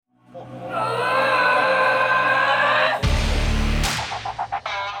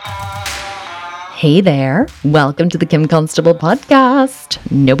Hey there, welcome to the Kim Constable podcast.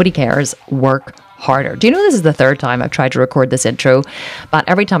 Nobody cares, work harder. Do you know this is the third time I've tried to record this intro, but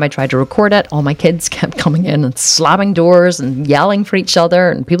every time I tried to record it, all my kids kept coming in and slamming doors and yelling for each other,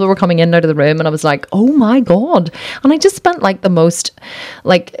 and people were coming in and out of the room, and I was like, oh my God. And I just spent the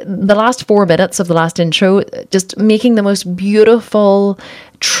last 4 minutes of the last intro just making the most beautiful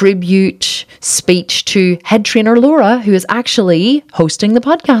tribute speech to head trainer Laura, who is actually hosting the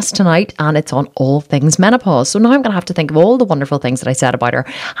podcast tonight, and it's on all things menopause. So now I'm going to have to think of all the wonderful things that I said about her,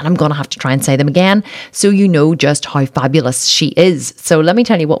 and I'm going to have to try and say them again so you know just how fabulous she is. So let me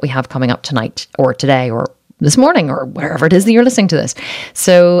tell you what we have coming up tonight or today or this morning or wherever it is that you're listening to this.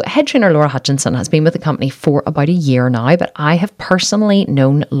 So head trainer Laura Hutchinson has been with the company for about a year now, but I have personally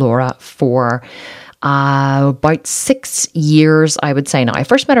known Laura for about 6 years, I would say now. I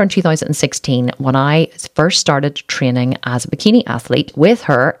first met her in 2016 when I first started training as a bikini athlete with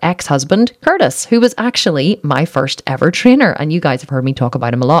her ex-husband, Curtis, who was actually my first ever trainer. And you guys have heard me talk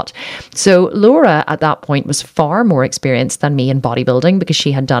about him a lot. So Laura at that point was far more experienced than me in bodybuilding because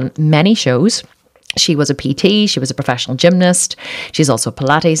she had done many shows. She was a PT, she was a professional gymnast, she's also a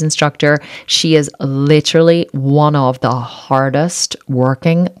Pilates instructor. She is literally one of the hardest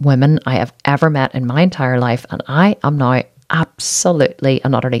working women I have ever met in my entire life, and I am now absolutely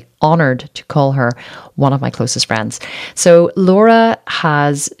and utterly honoured to call her one of my closest friends. So Laura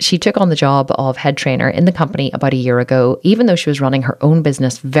she took on the job of head trainer in the company about a year ago, even though she was running her own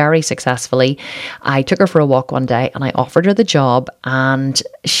business very successfully. I took her for a walk one day and I offered her the job, and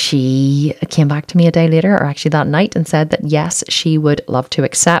she came back to me a day later, or actually that night, and said that yes, she would love to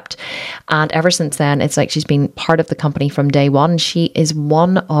accept. And ever since then, it's like she's been part of the company from day one. She is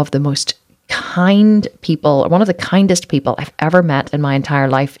one of the most kind people, one of the kindest people I've ever met in my entire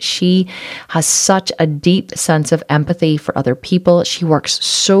life. She has such a deep sense of empathy for other people. She works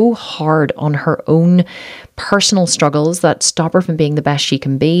so hard on her own personal struggles that stop her from being the best she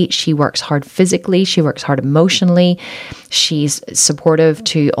can be. She works hard physically. She works hard emotionally. She's supportive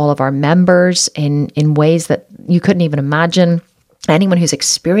to all of our members in ways that you couldn't even imagine. Anyone who's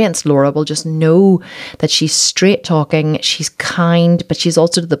experienced Laura will just know that she's straight talking, she's kind, but she's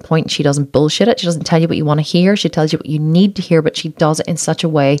also to the point. She doesn't bullshit it. She doesn't tell you what you want to hear. She tells you what you need to hear, but she does it in such a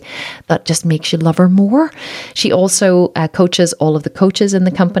way that just makes you love her more. She also coaches all of the coaches in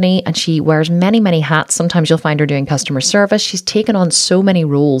the company, and she wears many, many hats. Sometimes you'll find her doing customer service. She's taken on so many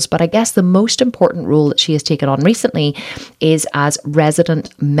roles, but I guess the most important role that she has taken on recently is as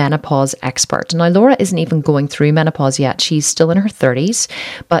resident menopause expert. Now, Laura isn't even going through menopause yet. She's still in her 30s,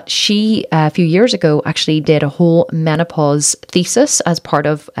 but she a few years ago actually did a whole menopause thesis as part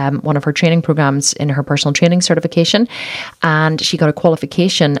of one of her training programs in her personal training certification, and she got a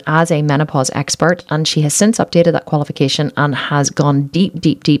qualification as a menopause expert, and she has since updated that qualification and has gone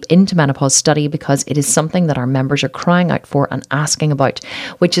deep into menopause study because it is something that our members are crying out for and asking about,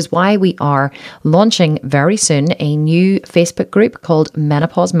 which is why we are launching very soon a new Facebook group called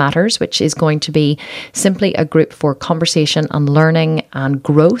Menopause Matters, which is going to be simply a group for conversation and learning and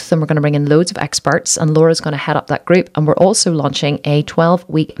growth, and we're going to bring in loads of experts, and Laura's going to head up that group. And we're also launching a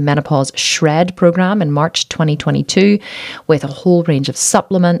 12-week menopause shred program in March 2022 with a whole range of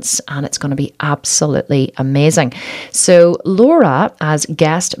supplements, and it's going to be absolutely amazing. So Laura, as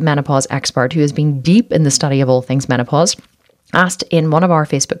guest menopause expert who has been deep in the study of all things menopause, asked in one of our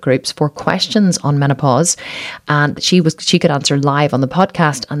Facebook groups for questions on menopause, and she could answer live on the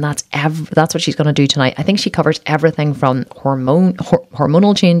podcast, and that's what she's going to do tonight. I think she covers everything from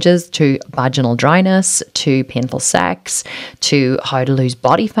hormonal changes to vaginal dryness to painful sex to how to lose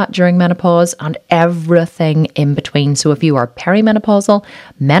body fat during menopause and everything in between. So if you are perimenopausal,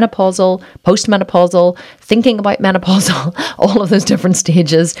 menopausal, postmenopausal, thinking about menopausal, all of those different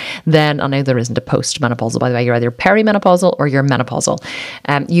stages, then I know there isn't a postmenopausal, by the way. You're either perimenopausal or you're menopausal.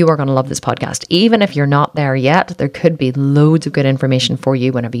 You are going to love this podcast. Even if you're not there yet, there could be loads of good information for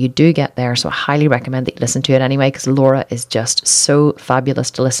you whenever you do get there. So I highly recommend that you listen to it anyway, because Laura is just so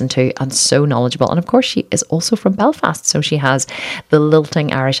fabulous to listen to and so knowledgeable. And of course, she is also from Belfast, so she has the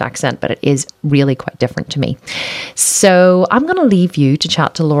lilting Irish accent, but it is really quite different to me. So I'm going to leave you to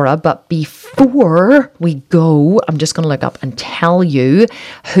chat to Laura, but before we go, I'm just going to look up and tell you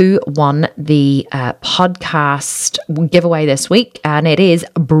who won the podcast giveaway this week, and it is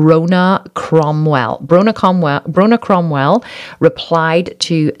Brona Cromwell. Brona Cromwell replied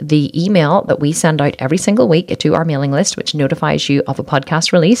to the email that we send out every single week to our mailing list, which notifies you of a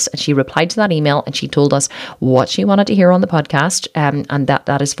podcast release. And she replied to that email and she told us what she wanted to hear on the podcast, and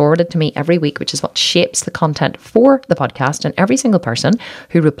that is forwarded to me every week, which is what shapes the content for the podcast. And every single person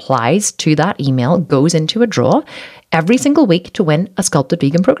who replies to that email goes into a draw every single week to win a Sculpted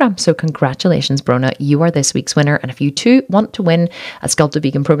Vegan program. So congratulations, Brona. You are this week's winner. And if you too want to win a Sculpted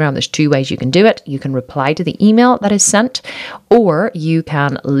Vegan program, there's two ways you can do it. You can reply to the email that is sent, or you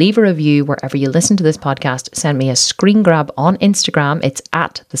can leave a review wherever you listen to this podcast. Send me a screen grab on Instagram. It's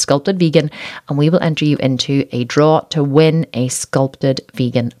at The Sculpted Vegan, and we will enter you into a draw to win a Sculpted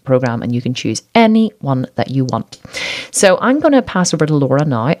Vegan program, and you can choose any one that you want. So I'm going to pass over to Laura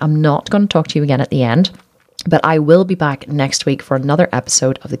now. I'm not going to talk to you again at the end, but I will be back next week for another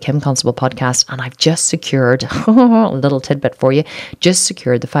episode of the Kim Constable podcast. And I've just secured a little tidbit for you. Just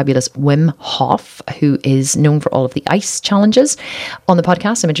secured the fabulous Wim Hof, who is known for all of the ice challenges on the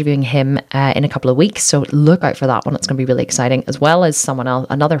podcast. I'm interviewing him in a couple of weeks, so look out for that one. It's going to be really exciting, as well as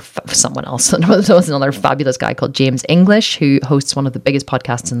another fabulous guy called James English, who hosts one of the biggest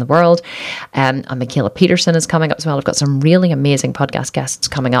podcasts in the world. And Michaela Peterson is coming up as well. I've got some really amazing podcast guests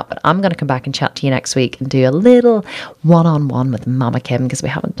coming up, but I'm going to come back and chat to you next week and do a little one-on-one with Mama Kim, because we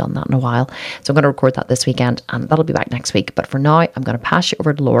haven't done that in a while. So I'm going to record that this weekend, and that'll be back next week. But for now, I'm going to pass you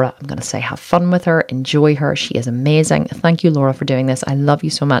over to Laura. I'm going to say have fun with her, enjoy her. She is amazing. Thank you, Laura, for doing this. I love you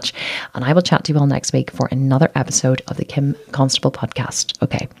so much. And I will chat to you all next week for another episode of the Kim Constable podcast.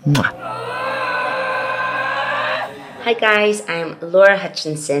 Okay. Mwah. Hi guys, I'm Laura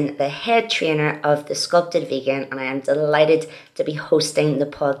Hutchinson, the head trainer of The Sculpted Vegan, and I am delighted to be hosting the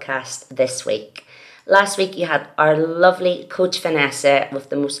podcast this week. Last week you had our lovely coach Vanessa with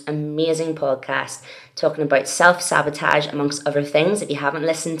the most amazing podcast talking about self-sabotage amongst other things. If you haven't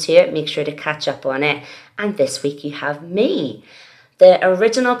listened to it, make sure to catch up on it. And this week you have me. The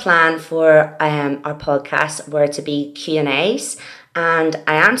original plan for our podcast were to be Q&As, and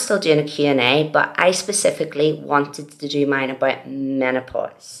I am still doing a Q&A, but I specifically wanted to do mine about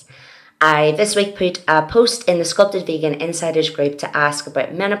menopause. I this week put a post in the Sculpted Vegan Insiders group to ask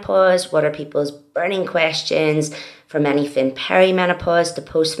about menopause. What are people's burning questions, from anything perimenopause to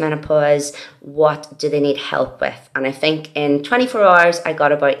postmenopause? What do they need help with? And I think in 24 hours, I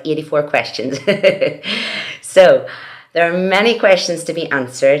got about 84 questions. So there are many questions to be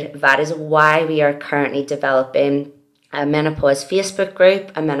answered. That is why we are currently developing a menopause Facebook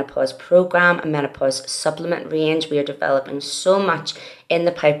group, a menopause program, a menopause supplement range. We are developing so much in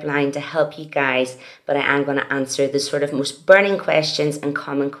the pipeline to help you guys, but I am going to answer the sort of most burning questions and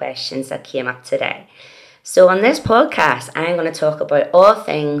common questions that came up today. So on this podcast, I am going to talk about all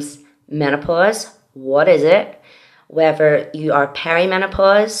things menopause. What is it? Whether you are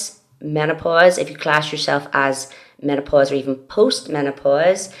perimenopause, menopause, if you class yourself as menopause or even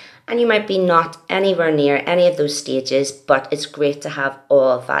postmenopause, and you might be not anywhere near any of those stages, but it's great to have all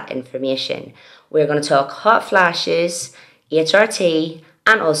of that information. We're going to talk hot flashes, HRT,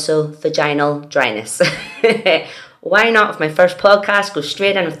 and also vaginal dryness. Why not, with my first podcast, go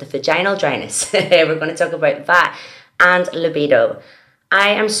straight in with the vaginal dryness? We're going to talk about that and libido. I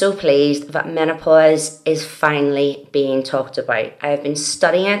am so pleased that menopause is finally being talked about. I have been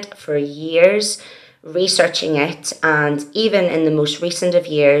studying it for years, researching it, and even in the most recent of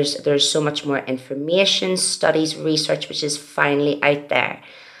years, there's so much more information, studies, research, which is finally out there.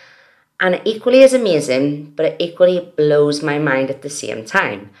 And it equally is amazing, but it equally blows my mind at the same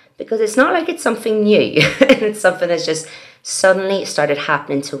time, because it's not like it's something new. It's something that's just suddenly started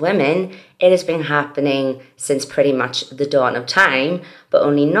happening to women. It has been happening since pretty much the dawn of time, but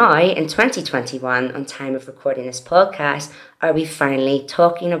only now in 2021, on time of recording this podcast, are we finally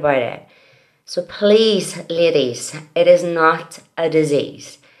talking about it. So please, ladies, it is not a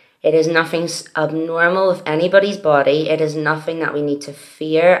disease. It is nothing abnormal with anybody's body. It is nothing that we need to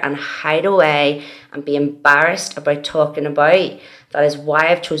fear and hide away and be embarrassed about talking about. That is why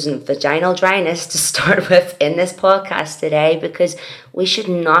I've chosen vaginal dryness to start with in this podcast today, because we should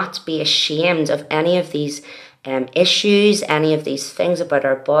not be ashamed of any of these issues, any of these things about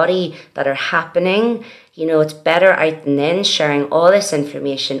our body that are happening. You know, it's better out than in, sharing all this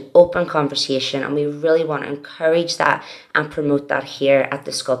information, open conversation, and we really want to encourage that and promote that here at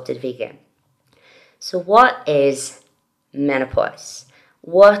The Sculpted Vegan. So what is menopause?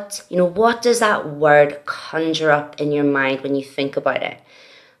 What does that word conjure up in your mind when you think about it?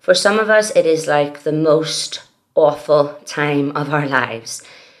 For some of us, it is like the most awful time of our lives.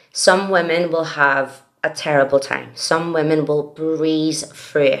 Some women will have a terrible time. Some women will breeze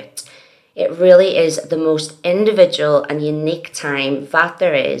through it. It really is the most individual and unique time that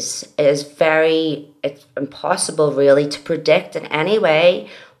there is. It's impossible really to predict in any way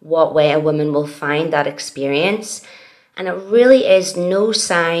what way a woman will find that experience. And it really is no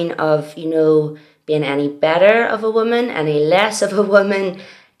sign of, being any better of a woman, any less of a woman,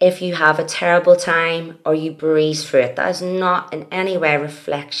 if you have a terrible time or you breeze through it. That is not in any way a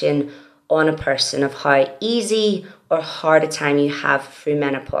reflection on a person of how easy or hard a time you have through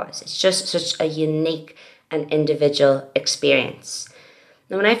menopause. It's just such a unique and individual experience.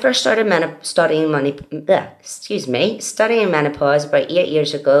 Now, when I first started studying menopause about 8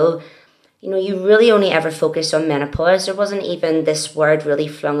 years ago, you really only ever focused on menopause. There wasn't even this word really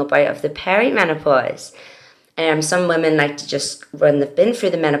flung about of the perimenopause. Some women like to just, when they've been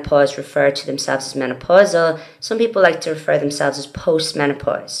through the menopause, refer to themselves as menopausal. Some people like to refer themselves as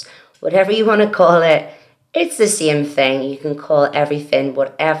postmenopause. Whatever you want to call it, it's the same thing. You can call everything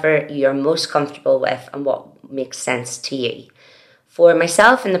whatever you're most comfortable with and what makes sense to you. For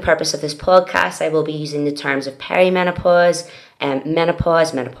myself and the purpose of this podcast, I will be using the terms of perimenopause,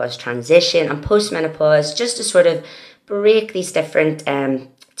 menopause transition, and postmenopause, just to sort of break these different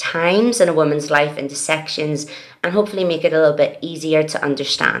times in a woman's life into sections and hopefully make it a little bit easier to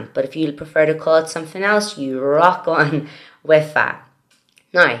understand. But if you prefer to call it something else, you rock on with that.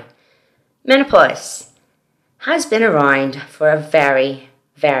 Now, menopause has been around for a very,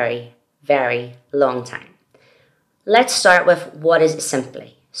 very, very long time. Let's start with what is it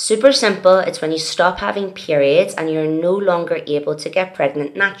simply. Super simple, it's when you stop having periods and you're no longer able to get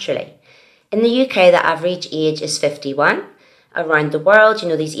pregnant naturally. In the UK, the average age is 51. Around the world,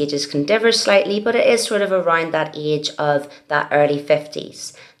 these ages can differ slightly, but it is sort of around that age of that early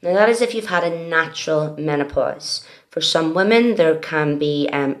 50s. Now, that is if you've had a natural menopause. For some women, there can be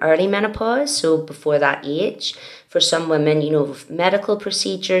early menopause, so before that age. For some women, with medical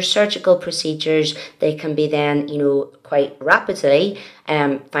procedures, surgical procedures, they can be then, quite rapidly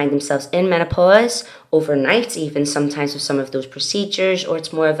find themselves in menopause overnight, even sometimes with some of those procedures, or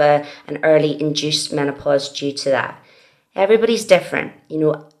it's more of an early induced menopause due to that. Everybody's different.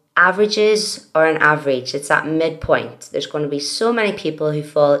 Averages are an average. It's that midpoint. There's going to be so many people who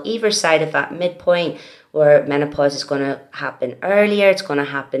fall either side of that midpoint where menopause is going to happen earlier, it's going to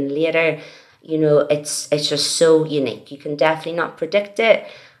happen later. It's just so unique. You can definitely not predict it.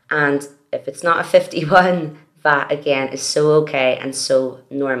 And if it's not a 51, that again is so okay and so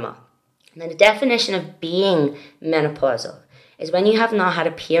normal. Now, the definition of being menopausal is when you have not had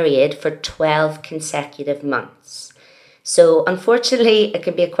a period for 12 consecutive months. So unfortunately, it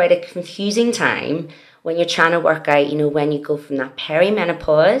can be quite a confusing time when you're trying to work out, when you go from that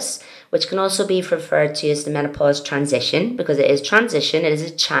perimenopause, which can also be referred to as the menopause transition, because it is transition, it is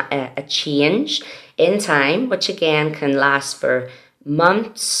a change in time, which again can last for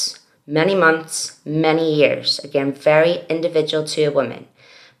months, many years. Again, very individual to a woman.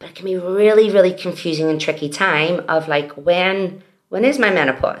 But it can be really, really confusing and tricky time of like, when is my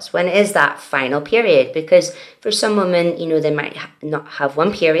menopause? When is that final period? Because for some women, they might not have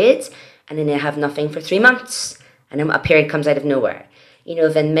one period and then they have nothing for 3 months and then a period comes out of nowhere.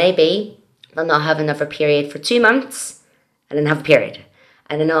 Then maybe they'll not have another period for 2 months and then have a period.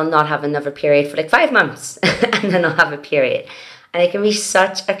 And then they'll not have another period for like 5 months and then they'll have a period. And it can be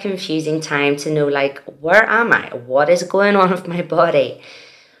such a confusing time to know, like, where am I? What is going on with my body?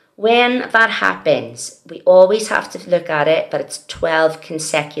 When that happens, we always have to look at it, but it's 12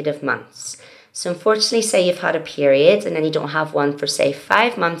 consecutive months. So unfortunately, say you've had a period and then you don't have one for, say,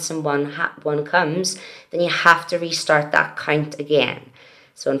 5 months and one comes, then you have to restart that count again.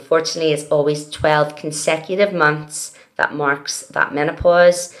 So unfortunately, it's always 12 consecutive months that marks that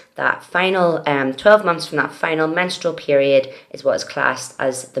menopause. That final 12 months from that final menstrual period is what is classed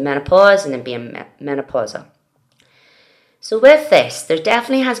as the menopause and then being menopausal. So with this, there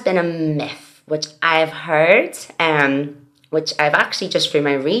definitely has been a myth, which I've heard, which I've actually just through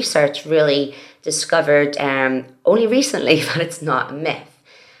my research really discovered only recently that it's not a myth.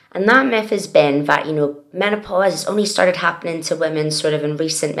 And that myth has been that, menopause has only started happening to women sort of in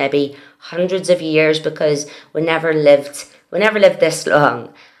recent, maybe hundreds of years, because we never lived this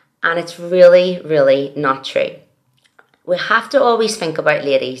long. And it's really, really not true. We have to always think about,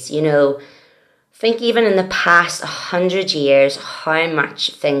 ladies, think even in the past 100 years, how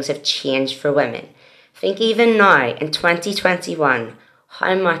much things have changed for women. Think even now, in 2021,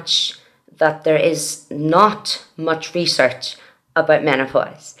 how much that there is not much research about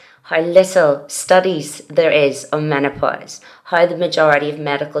menopause. How little studies there is on menopause. How the majority of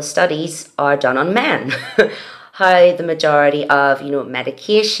medical studies are done on men. How the majority of,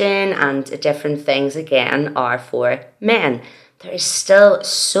 medication and different things, again, are for men. there is still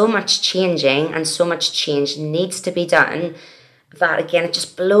so much changing and so much change needs to be done that, again, it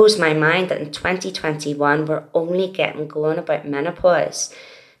just blows my mind that in 2021 we're only getting going about menopause.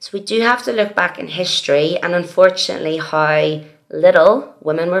 So we do have to look back in history and unfortunately how little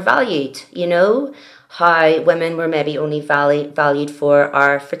women were valued, how women were maybe only valued for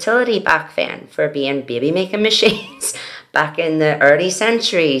our fertility back then, for being baby making machines back in the early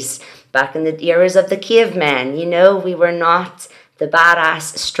centuries, back in the eras of the cavemen. We were not the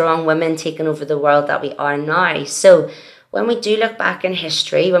badass, strong women taking over the world that we are now. So when we do look back in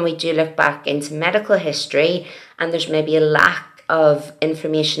history, when we do look back into medical history, and there's maybe a lack of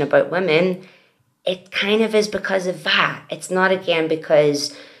information about women, it kind of is because of that. It's not, again,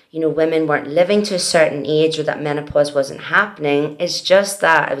 because, women weren't living to a certain age or that menopause wasn't happening. It's just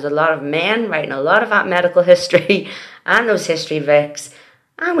that it was a lot of men writing a lot of that medical history and those history books.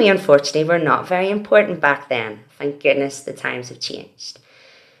 And we, unfortunately, were not very important back then. Thank goodness the times have changed.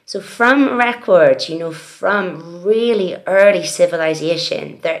 So from records, from really early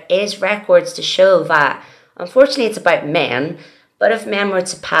civilization, there is records to show that, unfortunately, it's about men, but if men were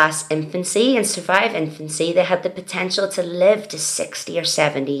to pass infancy and survive infancy, they had the potential to live to 60 or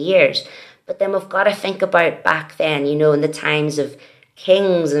 70 years. But then we've got to think about back then, in the times of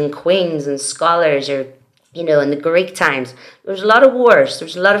kings and queens and scholars, or, in the Greek times, there was a lot of wars, there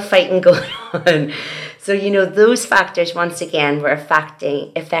was a lot of fighting going on. So, those factors, once again, were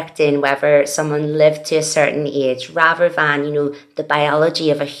affecting whether someone lived to a certain age rather than, the biology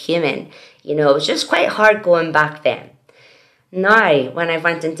of a human. It was just quite hard going back then. Now, when I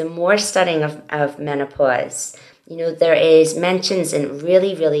went into more studying of menopause, there is mentions in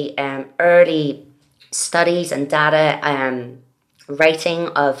really, really early studies and data, writing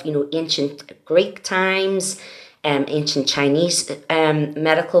of, ancient Greek times, ancient Chinese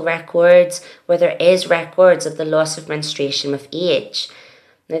medical records, where there is records of the loss of menstruation with age.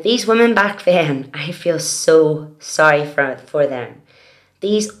 Now, these women back then, I feel so sorry for them.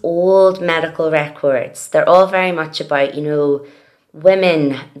 These old medical records, they're all very much about,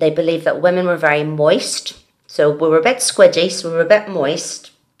 women. They believe that women were very moist. So we were a bit squidgy, so we were a bit moist.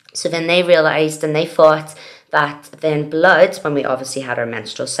 So then they realised and they thought that then blood, when we obviously had our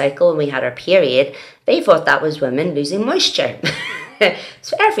menstrual cycle and we had our period, they thought that was women losing moisture.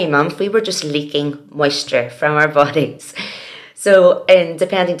 So every month we were just leaking moisture from our bodies. So in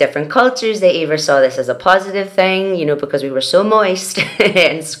depending different cultures, they either saw this as a positive thing, because we were so moist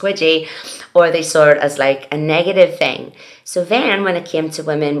and squidgy, or they saw it as like a negative thing. So then when it came to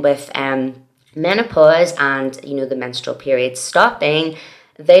women with menopause and, the menstrual period stopping,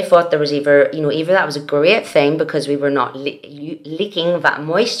 they thought there was either that was a great thing because we were not leaking that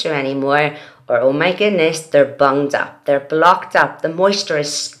moisture anymore, or, oh my goodness, they're bunged up, they're blocked up, the moisture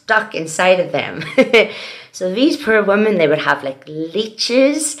is stuck inside of them. So these poor women, they would have like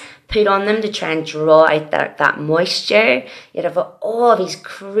leeches put on them to try and draw out that moisture. You'd have all these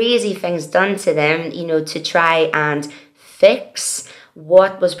crazy things done to them, to try and fix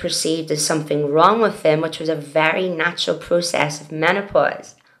what was perceived as something wrong with them, which was a very natural process of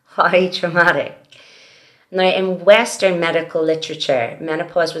menopause. How traumatic. Now, in Western medical literature,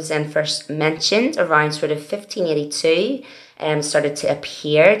 menopause was then first mentioned around sort of 1582 and started to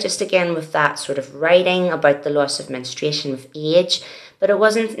appear, just again with that sort of writing about the loss of menstruation with age. But it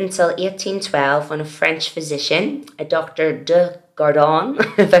wasn't until 1812 when a French physician, a Dr. de Gardon,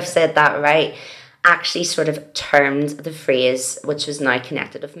 if I've said that right, actually sort of termed the phrase, which was now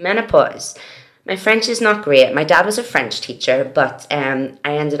connected with menopause. My French is not great. My dad was a French teacher, but I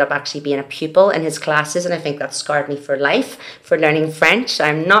ended up actually being a pupil in his classes, and I think that scarred me for life for learning French.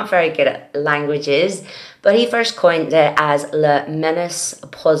 I'm not very good at languages, but he first coined it as le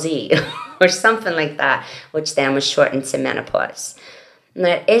menopause or something like that, which then was shortened to menopause.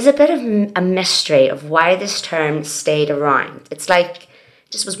 Now, it is a bit of a mystery of why this term stayed around. It's like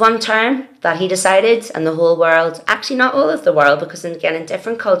just was one term that he decided, and the whole world, actually not all of the world, because again, in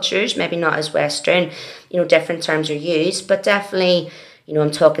different cultures, maybe not as Western, different terms are used, but definitely,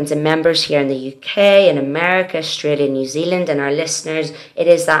 I'm talking to members here in the UK, in America, Australia, New Zealand, and our listeners, it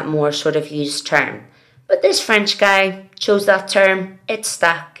is that more sort of used term. But this French guy chose that term, it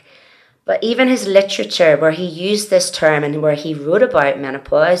stuck. But even his literature, where he used this term and where he wrote about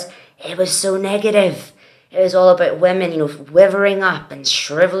menopause, it was so negative. It was all about women, withering up and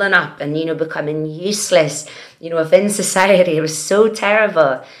shriveling up and, becoming useless, within society. It was so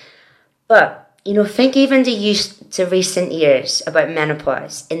terrible. But, think even to recent years about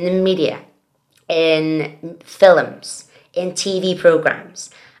menopause in the media, in films, in TV programs.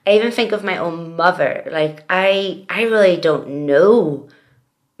 I even think of my own mother. Like, I really don't know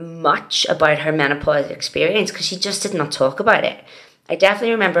much about her menopause experience because she just did not talk about it. I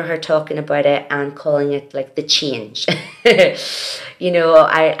definitely remember her talking about it and calling it like the change. I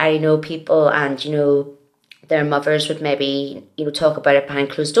know people, and, their mothers would maybe, talk about it behind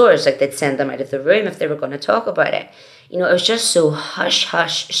closed doors. Like, they'd send them out of the room if they were going to talk about it. It was just so hush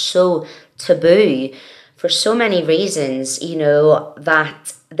hush, so taboo for so many reasons,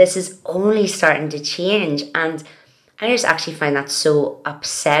 that this is only starting to change. And I just actually find that so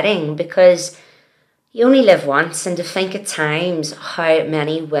upsetting, because you only live once, and to think at times how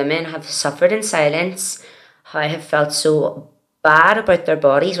many women have suffered in silence, how have felt so bad about their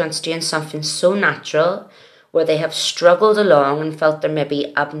bodies when it's doing something so natural, where they have struggled along and felt they're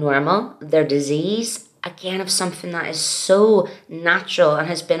maybe abnormal, their disease, again, of something that is so natural and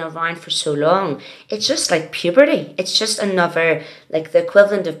has been around for so long. It's just like puberty. It's just another, like the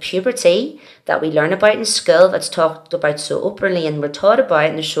equivalent of puberty that we learn about in school, that's talked about so openly and we're taught about,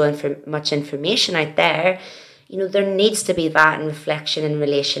 and there's so much information out there. There needs to be that in reflection in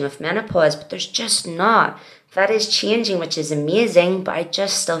relation with menopause, but there's just not. That is changing, which is amazing, but I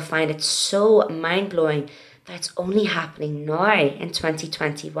just still find it so mind-blowing that it's only happening now in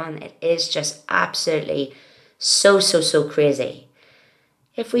 2021. It is just absolutely so crazy.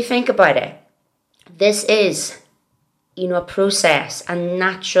 If we think about it, this is, a process, a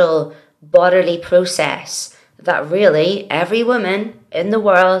natural bodily process that really every woman in the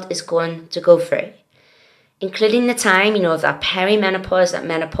world is going to go through, including the time, of that perimenopause, that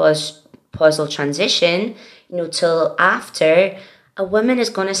menopausal transition, till after. A woman is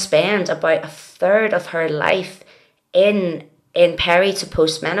going to spend about a third of her life in peri to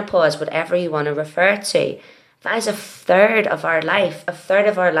postmenopause, whatever you want to refer to. That is a third of our life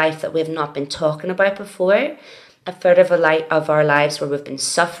that we've not been talking about before. A third of our lives where we've been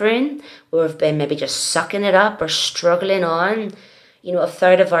suffering, where we've been maybe just sucking it up or struggling on. A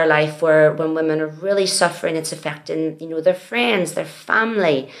third of our life where when women are really suffering, it's affecting, their friends, their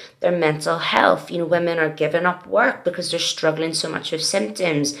family, their mental health. Women are giving up work because they're struggling so much with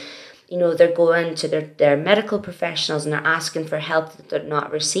symptoms. They're going to their medical professionals and they're asking for help that they're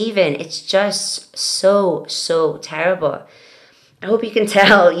not receiving. It's just so terrible. I hope you can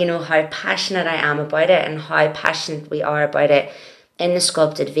tell, how passionate I am about it and how passionate we are about it in the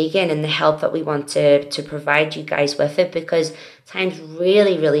Sculpted Vegan and the help that we want to provide you guys with it, because times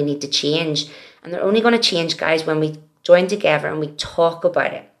really need to change, and they're only going to change, guys, when we join together and we talk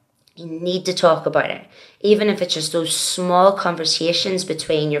about it. You need to talk about it, even if it's just those small conversations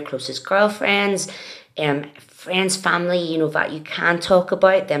between your closest girlfriends, friends, family, that you can talk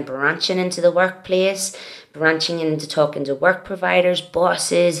about, then branching into the workplace, branching into talking to work providers,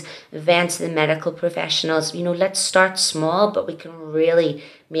 bosses, events, the medical professionals. Let's start small, but we can really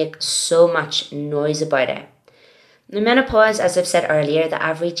make so much noise about it. The menopause, as I've said earlier, the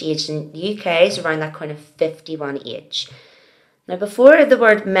average age in the UK is around that kind of 51 age. Now, before the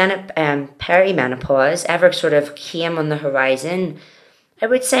word perimenopause ever sort of came on the horizon, I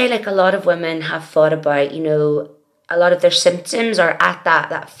would say, like, a lot of women have thought about, a lot of their symptoms are at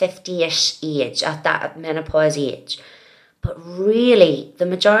that 50-ish age, at that menopause age. But really, the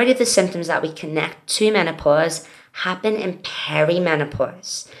majority of the symptoms that we connect to menopause happen in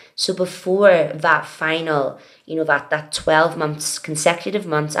perimenopause. So before that final, that 12 months, consecutive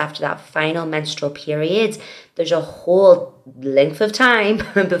months after that final menstrual period, there's a whole length of time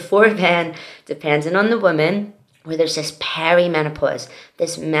before then, depending on the woman, where there's this perimenopause,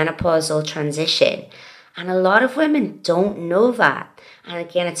 this menopausal transition. And a lot of women don't know that. And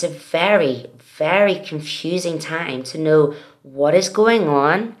again, it's a very confusing time to know what is going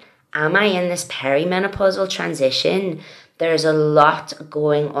on. Am I in this perimenopausal transition? There's a lot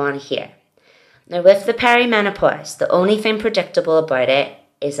going on here. Now, with the perimenopause, the only thing predictable about it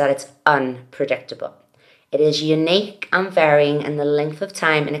is that it's unpredictable. It is unique and varying in the length of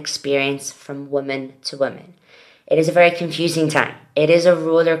time and experience from woman to woman. It is a very confusing time. It is a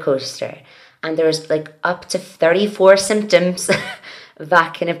roller coaster. And there's like up to 34 symptoms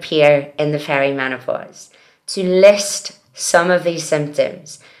that can appear in the perimenopause. To list some of these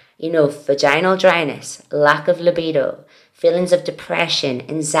symptoms, vaginal dryness, lack of libido, feelings of depression,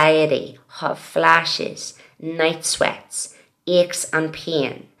 anxiety, hot flashes, night sweats, aches and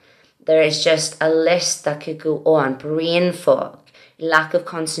pain. There is just a list that could go on. Brain fog, lack of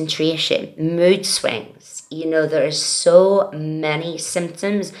concentration, mood swings. There are so many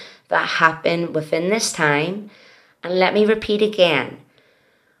symptoms that happen within this time. And let me repeat again.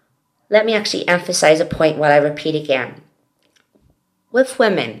 Let me actually emphasize a point while I repeat again. With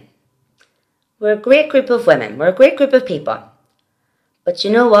women, we're a great group of women. We're a great group of people. But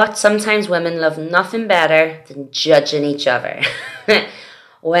you know what? Sometimes women love nothing better than judging each other.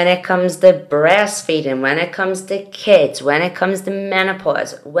 When it comes to breastfeeding, when it comes to kids, when it comes to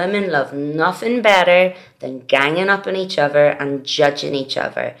menopause, women love nothing better than ganging up on each other and judging each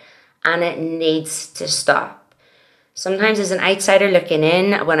other. And it needs to stop. Sometimes as an outsider looking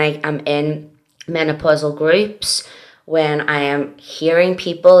in, when I am in menopausal groups, when I am hearing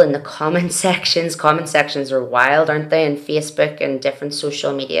people in the comment sections are wild, aren't they, in Facebook and different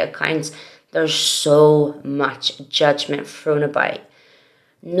social media accounts, there's so much judgment thrown about.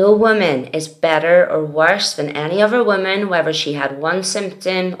 No woman is better or worse than any other woman, whether she had one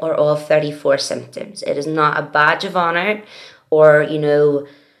symptom or all 34 symptoms. It is not a badge of honor or,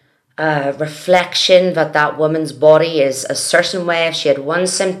 reflection that woman's body is a certain way if she had one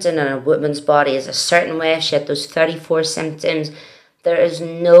symptom, and a woman's body is a certain way if she had those 34 symptoms. There is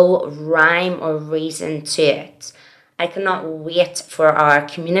no rhyme or reason to it. I cannot wait for our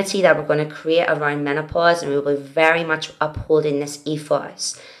community that we're going to create around menopause, and we will be very much upholding this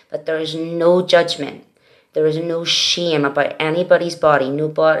ethos. But there is no judgment. There is no shame about anybody's body.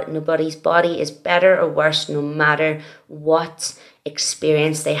 Nobody's body is better or worse, no matter what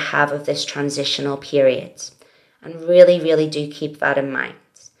experience they have of this transitional period. And really, really do keep that in mind.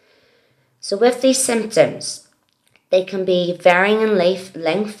 So with these symptoms, they can be varying in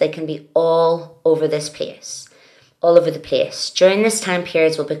length. They can be all over the place. During this time,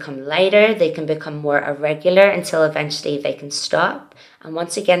 periods will become lighter. They can become more irregular until eventually they can stop. And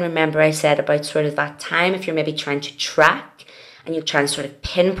once again, remember I said about sort of that time, if you're maybe trying to track and you're trying to sort of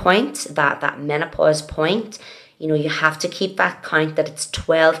pinpoint that menopause point, you have to keep that count that it's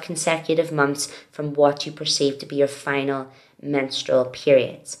 12 consecutive months from what you perceive to be your final menstrual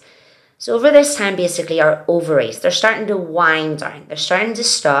periods. So over this time, basically, our ovaries, they're starting to wind down. They're starting to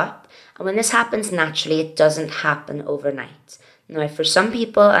stop. And when this happens naturally, it doesn't happen overnight. Now, for some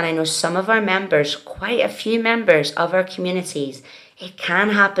people, and I know some of our members, quite a few members of our communities, it can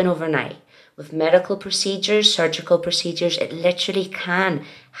happen overnight. With medical procedures, surgical procedures, it literally can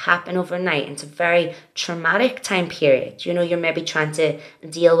happen overnight. It's a very traumatic time period. You're maybe trying to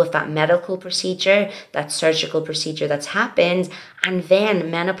deal with that medical procedure, that surgical procedure that's happened, and then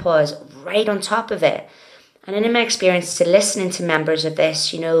menopause right on top of it. And in my experience, to listening to members of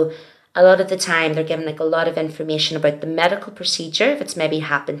this, a lot of the time they're given a lot of information about the medical procedure, if it's maybe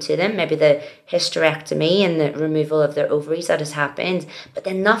happened to them, maybe the hysterectomy and the removal of their ovaries that has happened, but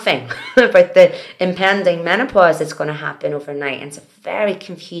then nothing about the impending menopause that's going to happen overnight. And it's a very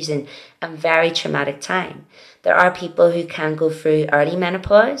confusing and very traumatic time. There are people who can go through early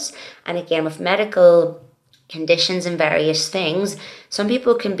menopause, and again with medical conditions and various things, some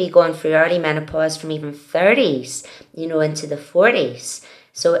people can be going through early menopause from even 30s, into the 40s.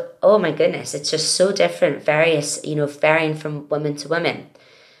 So, oh my goodness, it's just so different, varying from woman to woman.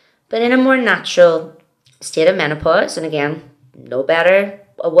 But in a more natural state of menopause, and again, no better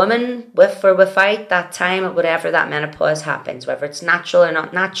a woman with or without that time at whatever that menopause happens, whether it's natural or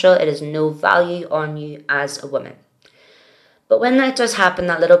not natural, it is no value on you as a woman. But when that does happen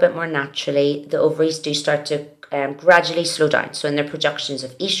that little bit more naturally, the ovaries do start to gradually slow down. So in their productions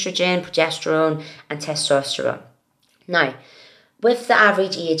of estrogen, progesterone, and testosterone. Now, with the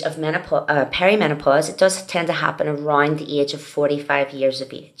average age of perimenopause, it does tend to happen around the age of 45 years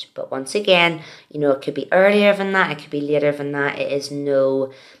of age. But once again, it could be earlier than that, it could be later than that. There's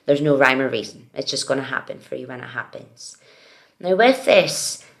no rhyme or reason. It's just going to happen for you when it happens. Now with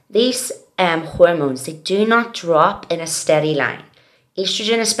this, these hormones, they do not drop in a steady line.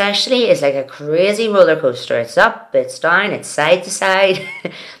 Estrogen especially is like a crazy roller coaster. It's up, it's down, it's side to side.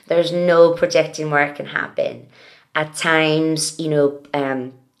 There's no predicting where it can happen. At times,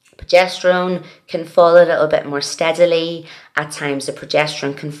 progesterone can fall a little bit more steadily. At times, the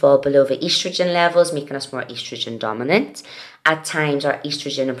progesterone can fall below the estrogen levels, making us more estrogen dominant. At times, our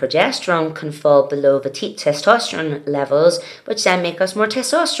estrogen and progesterone can fall below the testosterone levels, which then make us more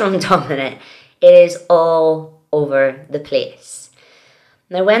testosterone dominant. It is all over the place.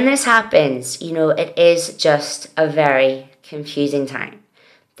 Now, when this happens, it is just a very confusing time.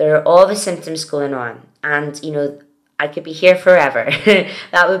 There are all the symptoms going on. And, I could be here forever.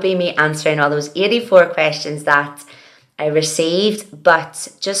 That would be me answering all those 84 questions that I received. But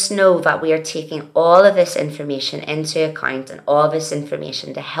just know that we are taking all of this information into account and all this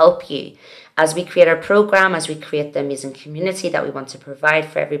information to help you as we create our program, as we create the amazing community that we want to provide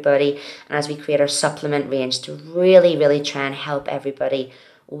for everybody, and as we create our supplement range to really, really try and help everybody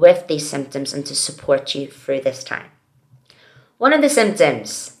with these symptoms and to support you through this time. One of the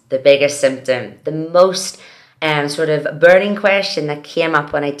symptoms, the biggest symptom, the most sort of burning question that came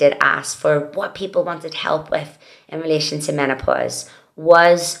up when I did ask for what people wanted help with in relation to menopause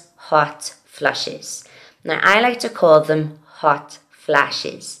was hot flushes. Now, I like to call them hot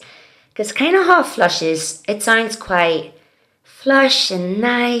flashes. Because kind of hot flushes, it sounds quite flush and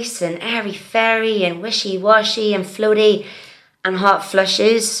nice and airy-fairy and wishy-washy and floaty. And hot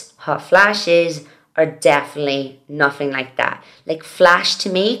flashes are definitely nothing like that. Like flash to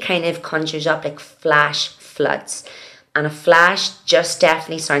me kind of conjures up like flash floods. And a flash just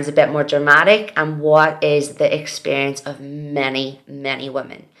definitely sounds a bit more dramatic and what is the experience of many, many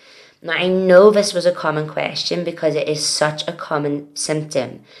women. Now, I know this was a common question because it is such a common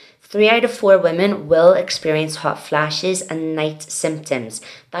symptom. 3 out of 4 women will experience hot flashes and night symptoms.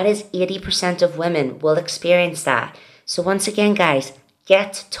 That is 80% of women will experience that. So once again, guys,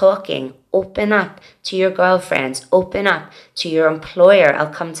 get talking, open up to your girlfriends, open up to your employer. I'll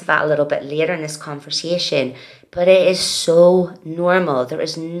come to that a little bit later in this conversation. But it is so normal. There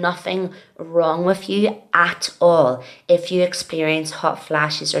is nothing wrong with you at all if you experience hot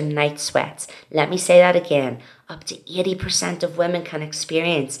flashes or night sweats. Let me say that again. Up to 80% of women can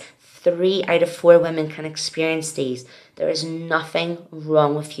experience. 3 out of 4 women can experience these. There is nothing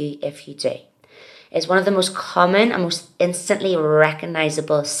wrong with you if you do. It's one of the most common and most instantly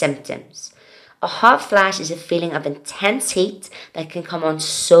recognizable symptoms. A hot flash is a feeling of intense heat that can come on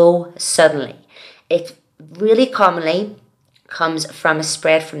so suddenly. It really commonly comes from a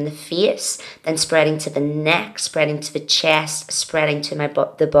spread from the face, then spreading to the neck, spreading to the chest, spreading to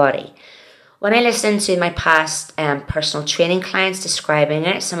the body. When I listen to my past personal training clients describing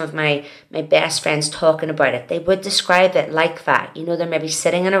it, some of my best friends talking about it, they would describe it like that. You know, they're maybe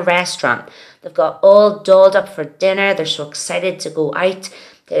sitting in a restaurant. They've got all dolled up for dinner. They're so excited to go out to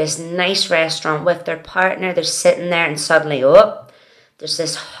this nice restaurant with their partner. They're sitting there and suddenly, there's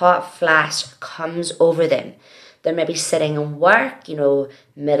this hot flash comes over them. They're maybe sitting in work, you know,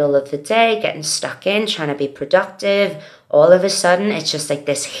 middle of the day, getting stuck in, trying to be productive. All of a sudden, it's just like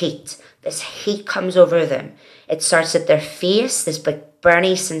this heat. This heat comes over them. It starts at their face, this big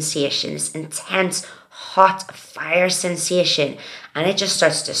burning sensation, this intense hot fire sensation. And it just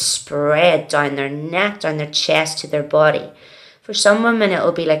starts to spread down their neck, down their chest to their body. For some women,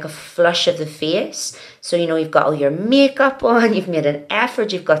 it'll be like a flush of the face. So, you know, you've got all your makeup on, you've made an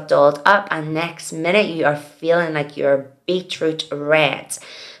effort, you've got dolled up, and next minute you are feeling like you're beetroot red.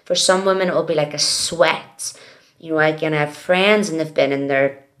 For some women, it will be like a sweat. You know, again, I have friends and they've been in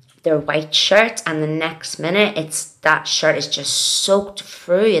their white shirt, and the next minute that shirt is just soaked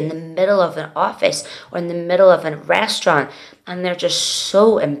through in the middle of an office or in the middle of a restaurant, and they're just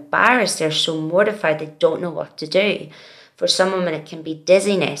so embarrassed, they're so mortified, they don't know what to do. For some women, it can be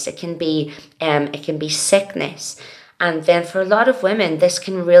dizziness, it can be sickness. And then for a lot of women, this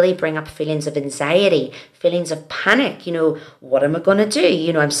can really bring up feelings of anxiety, feelings of panic. You know, what am I going to do?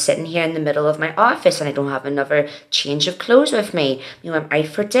 You know, I'm sitting here in the middle of my office and I don't have another change of clothes with me. You know, I'm out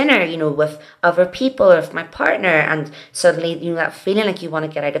for dinner, you know, with other people or with my partner. And suddenly, you know, that feeling like you want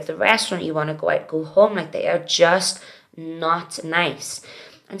to get out of the restaurant, you want to go out, go home, like they are just not nice.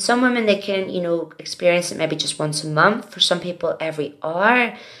 And some women, they can, you know, experience it maybe just once a month. For some people, every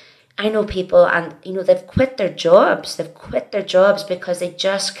hour. I know people, and, you know, they've quit their jobs. They've quit their jobs because they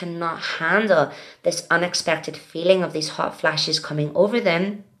just cannot handle this unexpected feeling of these hot flashes coming over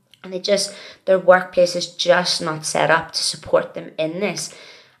them. And their workplace is just not set up to support them in this.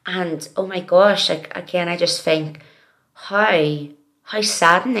 And, oh my gosh, like, again, I just think, how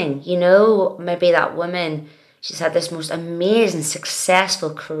saddening, you know, maybe that woman, she's had this most amazing,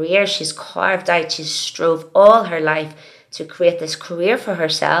 successful career. She's carved out, she's strove all her life to create this career for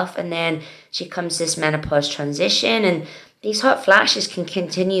herself. And then she comes this menopause transition, and these hot flashes can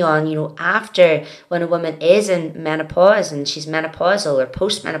continue on, you know, after, when a woman is in menopause and she's menopausal or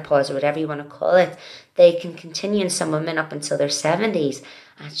postmenopause or whatever you want to call it, they can continue in some women up until their 70s.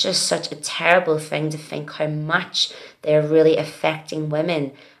 And it's just such a terrible thing to think how much they're really affecting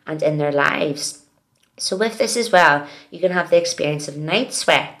women and in their lives. So with this as well, you can have the experience of night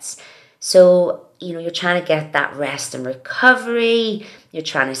sweats. So, you know, you're trying to get that rest and recovery, you're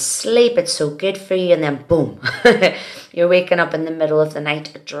trying to sleep, it's so good for you, and then boom, you're waking up in the middle of the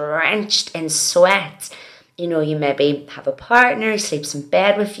night drenched in sweat. You know, you maybe have a partner who sleeps in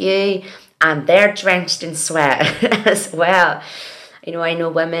bed with you, and they're drenched in sweat as well. You know, I know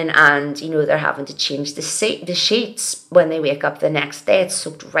women, and, you know, they're having to change the sheets when they wake up the next day. It's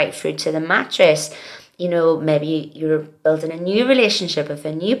soaked right through to the mattress. You know, maybe you're building a new relationship with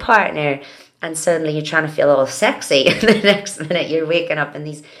a new partner, and suddenly you're trying to feel all sexy. And the next minute you're waking up in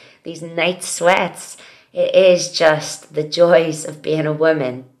these night sweats. It is just the joys of being a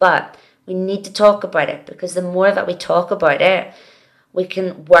woman. But we need to talk about it, because the more that we talk about it, we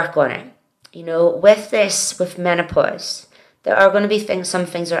can work on it. You know, with menopause, There are going to be some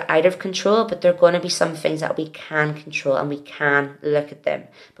things that are out of control, but there are going to be some things that we can control and we can look at them.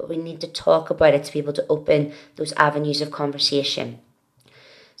 But we need to talk about it to be able to open those avenues of conversation.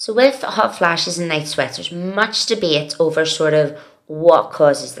 So with hot flashes and night sweats, there's much debate over sort of what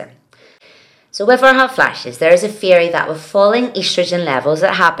causes them. So with our hot flashes, there is a theory that with falling estrogen levels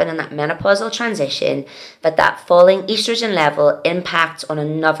that happen in that menopausal transition, that falling estrogen level impacts on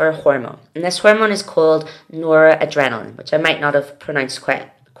another hormone. And this hormone is called noradrenaline, which I might not have pronounced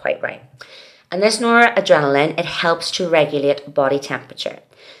quite right. And this noradrenaline, it helps to regulate body temperature.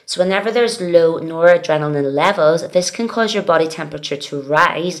 So whenever there's low noradrenaline levels, this can cause your body temperature to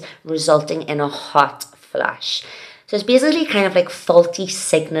rise, resulting in a hot flash. So it's basically kind of like faulty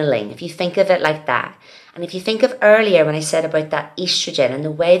signaling, if you think of it like that. And if you think of earlier when I said about that estrogen and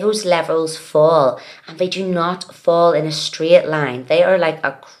the way those levels fall, and they do not fall in a straight line. They are like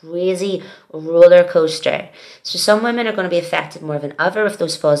a crazy roller coaster. So some women are going to be affected more than others with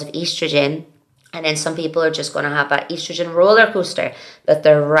those falls of estrogen. And then some people are just going to have that estrogen roller coaster that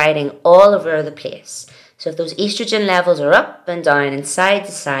they're riding all over the place. So if those estrogen levels are up and down and side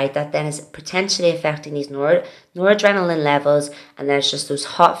to side, that then is potentially affecting these noradrenaline levels, and there's just those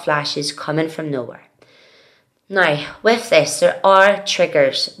hot flashes coming from nowhere. Now, with this, there are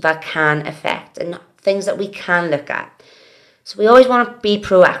triggers that can affect and things that we can look at. So we always want to be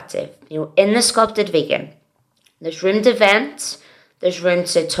proactive. In the Sculpted Vegan, there's room to vent, there's room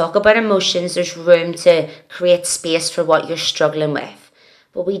to talk about emotions, there's room to create space for what you're struggling with.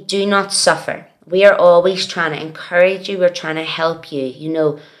 But we do not suffer. We are always trying to encourage you. We're trying to help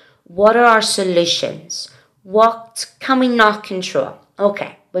you. What are our solutions? What can we not control?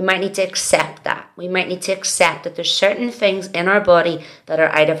 Okay, we might need to accept that. We might need to accept that there's certain things in our body that are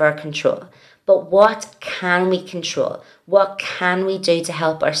out of our control. But what can we control? What can we do to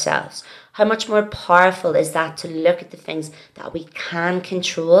help ourselves? How much more powerful is that to look at the things that we can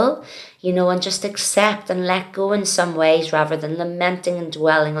control, and just accept and let go in some ways rather than lamenting and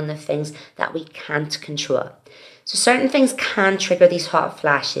dwelling on the things that we can't control. So certain things can trigger these hot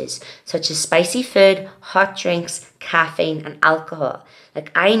flashes, such as spicy food, hot drinks, caffeine, and alcohol.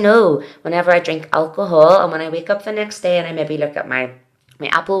 Like I know whenever I drink alcohol and when I wake up the next day and I maybe look at my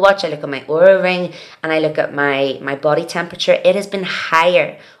Apple Watch, I look at my Oura Ring, and I look at my body temperature, it has been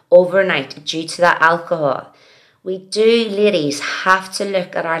higher overnight due to that alcohol. We do, ladies, have to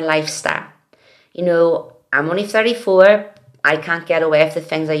look at our lifestyle. I'm only 34. I can't get away with the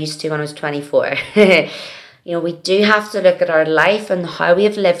things I used to when I was 24. We do have to look at our life and how we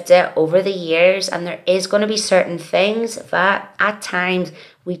have lived it over the years, and there is going to be certain things that at times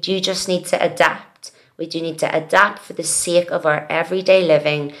we do just need to adapt. We do need to adapt for the sake of our everyday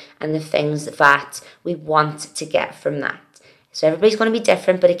living and the things that we want to get from that. So everybody's going to be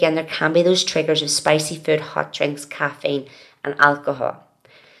different, but again, there can be those triggers of spicy food, hot drinks, caffeine, and alcohol.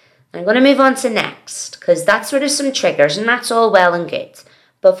 I'm going to move on to next, because that's sort of some triggers, and that's all well and good.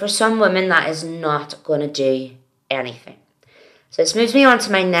 But for some women, that is not going to do anything. So this moves me on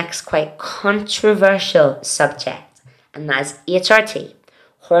to my next quite controversial subject, and that is HRT,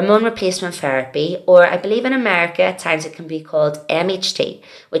 hormone replacement therapy, or I believe in America at times it can be called MHT,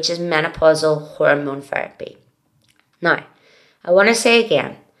 which is menopausal hormone therapy. Now, I want to say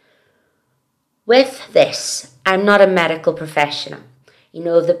again, with this, I'm not a medical professional.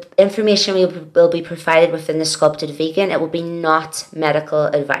 The information will be provided within the Sculpted Vegan. It will be not medical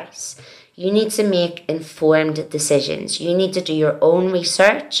advice. You need to make informed decisions. You need to do your own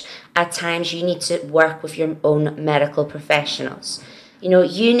research. At times, you need to work with your own medical professionals. You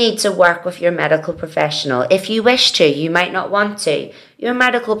need to work with your medical professional. If you wish to, you might not want to. Your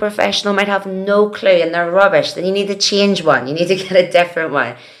medical professional might have no clue and they're rubbish. Then you need to change one. You need to get a different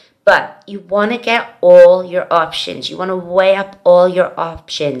one. But you want to get all your options. You want to weigh up all your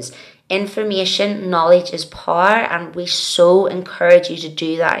options. Information, knowledge is power, and we so encourage you to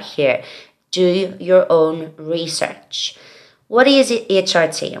do that here. Do your own research. What is it,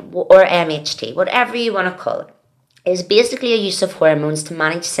 HRT or MHT, whatever you want to call it? Is basically a use of hormones to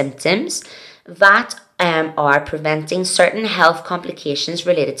manage symptoms that are preventing certain health complications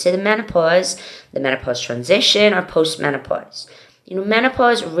related to the menopause transition, or post-menopause.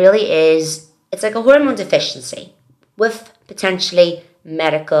 Menopause really it's like a hormone deficiency with potentially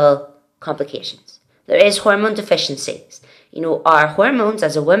medical complications. There is hormone deficiencies. Our hormones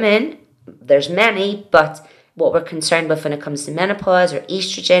as a woman, there's many, but what we're concerned with when it comes to menopause are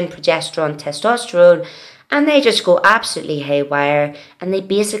estrogen, progesterone, testosterone, and they just go absolutely haywire, and they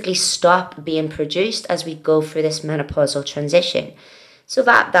basically stop being produced as we go through this menopausal transition. So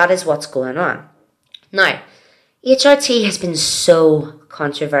that is what's going on. Now, HRT has been so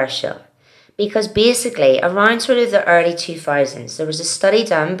controversial Because basically, around sort of the early 2000s, there was a study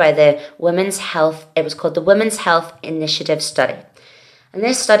done by the Women's Health, it was called the Women's Health Initiative Study. And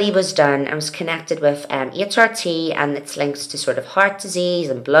this study was done and was connected with HRT and its links to sort of heart disease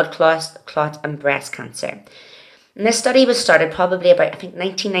and blood clot and breast cancer. And this study was started probably about, I think,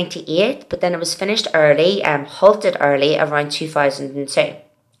 1998, but then it was finished early, halted early around 2002.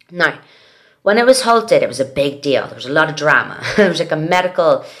 Now, when it was halted, it was a big deal. There was a lot of drama. There was like a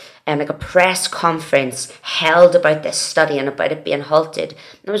medical, like a press conference held about this study and about it being halted.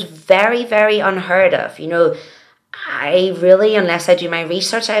 It was very, very unheard of. I really, unless I do my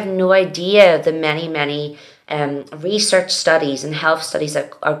research, I have no idea the many, many research studies and health studies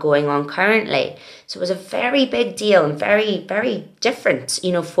that are going on currently. So it was a very big deal and very, very different,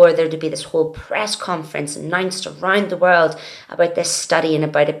 for there to be this whole press conference announced around the world about this study and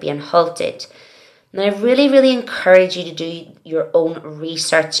about it being halted. And I really, really encourage you to do your own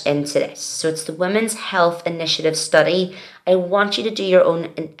research into this. So it's the Women's Health Initiative Study. I want you to do your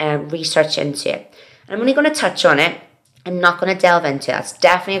own research into it. And I'm only going to touch on it. I'm not going to delve into it. It's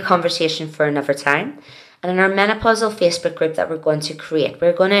definitely a conversation for another time. And in our menopausal Facebook group that we're going to create,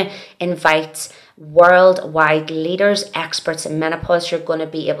 we're going to invite worldwide leaders, experts in menopause who are going to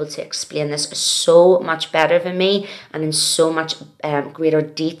be able to explain this so much better than me and in so much greater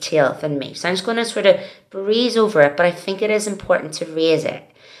detail than me. So I'm just going to sort of breeze over it, but I think it is important to raise it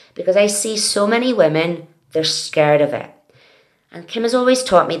because I see so many women, they're scared of it. And Kim has always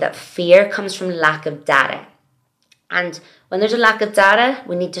taught me that fear comes from lack of data. And when there's a lack of data,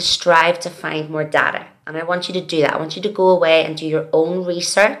 we need to strive to find more data. And I want you to do that. I want you to go away and do your own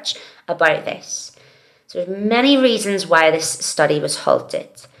research about this. So there's many reasons why this study was halted.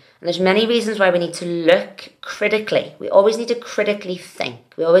 And there's many reasons why we need to look critically. We always need to critically think.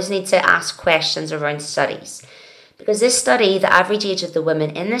 We always need to ask questions around studies. Because this study, the average age of the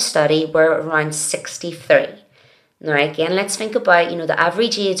women in this study were around 63. Now, again, let's think about, the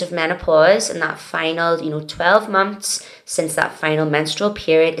average age of menopause and that final, 12 months since that final menstrual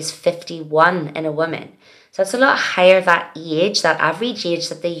period is 51 in a woman. So that's a lot higher, that age, that average age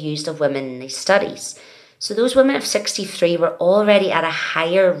that they used of women in these studies. So those women of 63 were already at a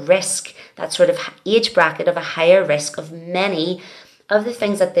higher risk, that sort of age bracket of a higher risk of many of the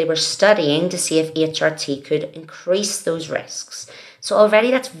things that they were studying to see if HRT could increase those risks. So already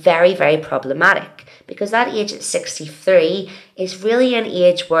that's very, very problematic. Because that age at 63 is really an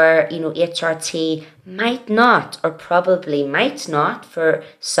age where, HRT might not, or probably might not, for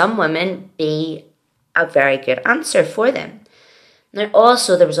some women, be a very good answer for them. Now,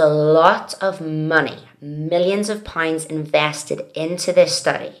 also, there was a lot of money, millions of pounds invested into this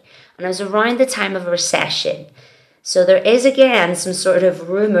study. And it was around the time of a recession. So there is, again, some sort of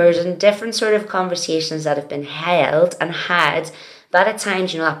rumours and different sort of conversations that have been held and had that at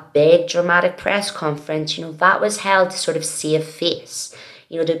times, that big dramatic press conference, that was held to sort of save face.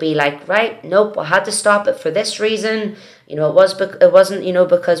 To be like, right, nope, we had to stop it for this reason. It wasn't,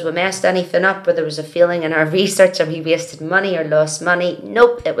 because we messed anything up or there was a feeling in our research and we wasted money or lost money.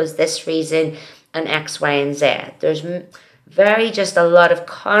 Nope, it was this reason and X, Y, and Z. There's just a lot of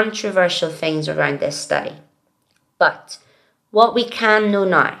controversial things around this study. But what we can know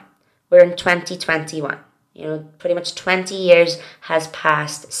now, we're in 2021. Pretty much 20 years has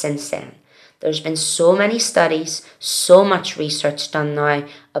passed since then. There's been so many studies, so much research done now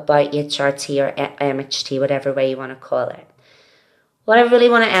about HRT or MHT, whatever way you want to call it. What I really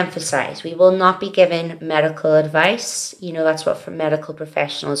want to emphasize, we will not be giving medical advice. That's what medical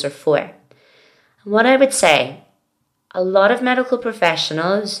professionals are for. And what I would say, a lot of medical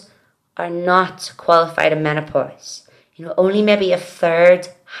professionals are not qualified in menopause. Only maybe a third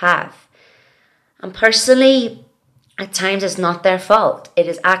have. And personally, at times it's not their fault. It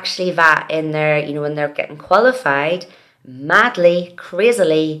is actually that in their, when they're getting qualified, madly,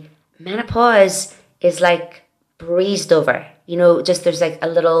 crazily, menopause is like breezed over. Just there's like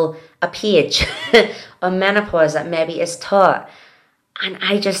a page on menopause that maybe is taught. And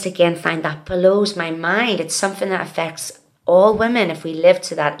I just, again, find that blows my mind. It's something that affects all women if we live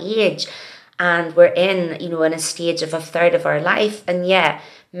to that age. And we're in a stage of a third of our life. And yet,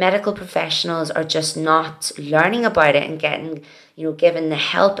 medical professionals are just not learning about it and getting, given the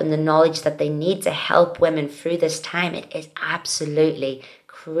help and the knowledge that they need to help women through this time. It is absolutely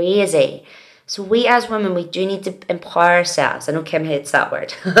crazy. So we as women, we do need to empower ourselves. I know Kim hates that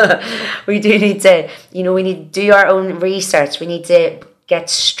word. We do need to, we need to do our own research. We need to get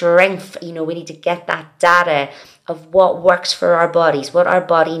strength. We need to get that data of what works for our bodies, what our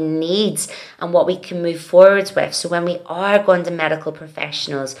body needs, and what we can move forwards with. So when we are going to medical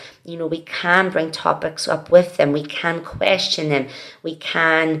professionals, we can bring topics up with them. We can question them. We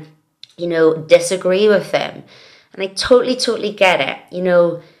can, disagree with them. And I totally, totally get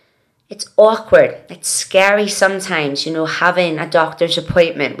it. It's awkward. It's scary sometimes, having a doctor's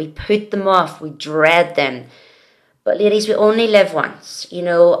appointment. We put them off. We dread them. But ladies, we only live once,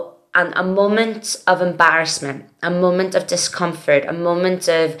 and a moment of embarrassment, a moment of discomfort, a moment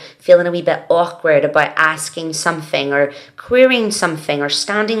of feeling a wee bit awkward about asking something or querying something or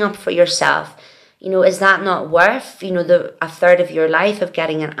standing up for yourself. Is that not worth, a third of your life of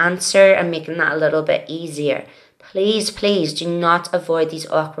getting an answer and making that a little bit easier? Please, please do not avoid these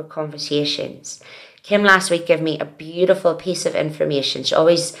awkward conversations. Kim last week gave me a beautiful piece of information. She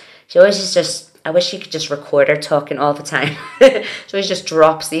always is just, I wish you could just record her talking all the time. She always just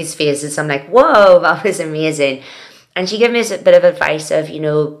drops these phases. I'm like, whoa, that was amazing. And she gave me a bit of advice of,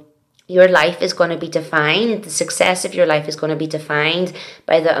 your life is going to be defined, the success of your life is going to be defined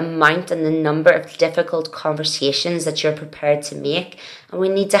by the amount and the number of difficult conversations that you're prepared to make. And we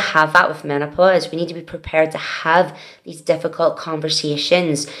need to have that with menopause. We need to be prepared to have these difficult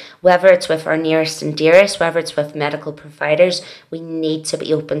conversations, whether it's with our nearest and dearest, whether it's with medical providers. We need to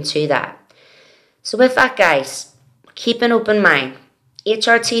be open to that. So with that, guys, keep an open mind.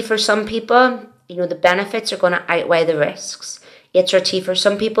 HRT for some people, the benefits are going to outweigh the risks. HRT for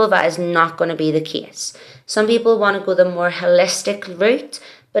some people, that is not going to be the case. Some people want to go the more holistic route,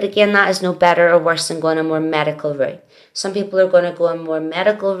 but again, that is no better or worse than going a more medical route. Some people are going to go a more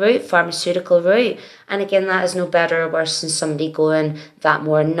medical route, pharmaceutical route, and again, that is no better or worse than somebody going that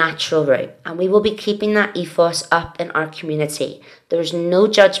more natural route. And we will be keeping that ethos up in our community. There's no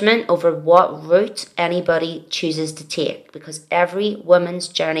judgment over what route anybody chooses to take, because every woman's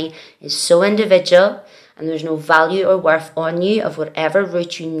journey is so individual, and there's no value or worth on you of whatever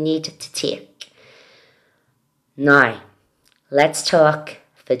route you need to take. Now, let's talk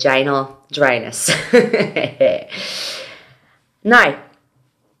vaginal dryness. Now,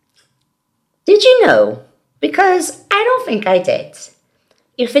 did you know, because I don't think I did,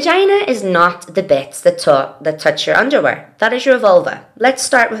 your vagina is not the bits that touch your underwear. That is your vulva. Let's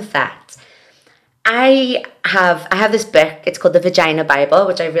start with that. I have this book. It's called the Vagina Bible,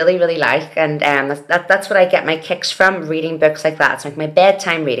 which I really, really like, and that's what I get my kicks from, reading books like that. It's like my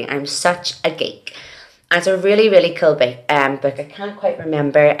bedtime reading. I'm such a geek. And it's a really, really cool book. I can't quite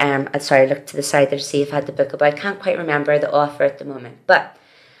remember. Sorry, I looked to the side there to see if I had the book, but I can't quite remember the author at the moment. But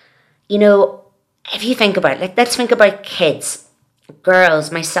if you think about it, let's think about kids,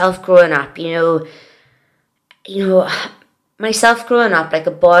 girls, myself growing up. Myself growing up, like,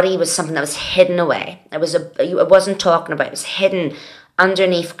 a body was something that was hidden away. It wasn't talking about. It was hidden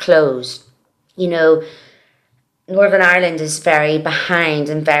underneath clothes. Northern Ireland is very behind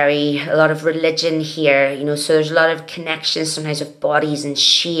and a lot of religion here. So there's a lot of connections sometimes with bodies and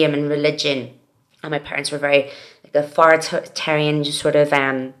shame and religion. And my parents were very like authoritarian, sort of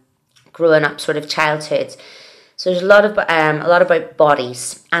growing up sort of childhood. So there's a lot about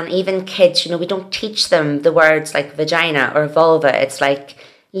bodies, and even kids, we don't teach them the words like vagina or vulva. It's like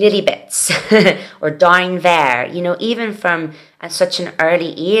little bits or down there. Even from at such an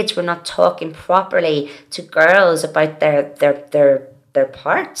early age, we're not talking properly to girls about their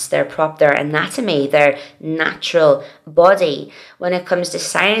parts, their anatomy, their natural body. When it comes to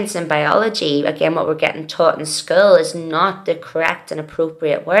science and biology, again, what we're getting taught in school is not the correct and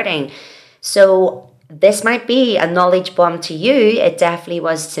appropriate wording. So this might be a knowledge bomb to you. It definitely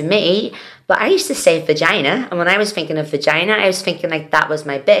was to me. But I used to say vagina. And when I was thinking of vagina, I was thinking like that was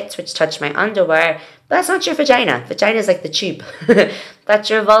my bits, which touched my underwear. But that's not your vagina. Vagina is like the tube. That's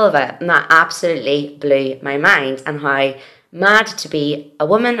your vulva. And that absolutely blew my mind. And how mad to be a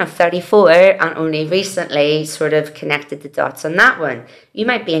woman of 34 and only recently sort of connected the dots on that one. You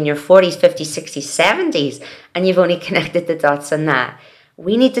might be in your 40s, 50s, 60s, 70s, and you've only connected the dots on that.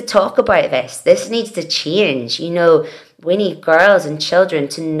 We need to talk about this. This needs to change. We need girls and children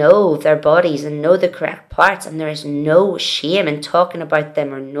to know their bodies and know the correct parts, and there is no shame in talking about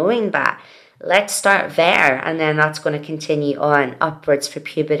them or knowing that. Let's start there, and then that's going to continue on upwards for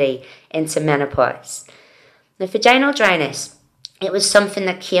puberty into menopause. The vaginal dryness, it was something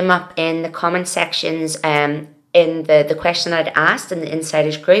that came up in the comment sections in the question I'd asked in the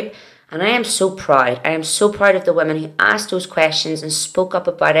Insiders group. And I am so proud. I am so proud of the women who asked those questions and spoke up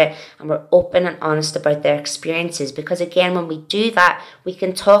about it and were open and honest about their experiences. Because again, when we do that, we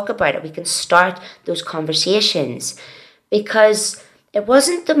can talk about it. We can start those conversations. Because It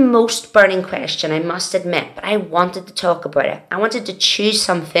wasn't the most burning question, I must admit, but I wanted to talk about it. I wanted to choose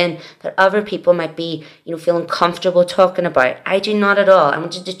something that other people might be, feeling comfortable talking about. I do not at all. I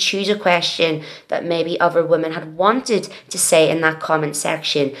wanted to choose a question that maybe other women had wanted to say in that comment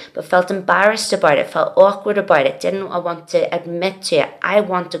section, but felt embarrassed about it, felt awkward about it, didn't want to admit to it. I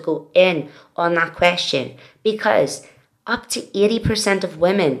want to go in on that question because up to 80% of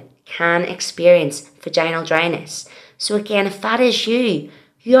women can experience vaginal dryness. So again, if that is you,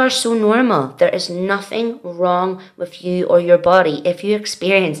 you are so normal. There is nothing wrong with you or your body. If you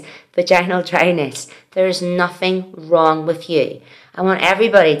experience vaginal dryness, there is nothing wrong with you. I want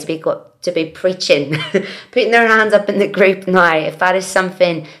everybody to be preaching, putting their hands up in the group now. If that is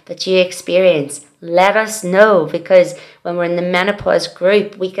something that you experience, let us know, because when we're in the menopause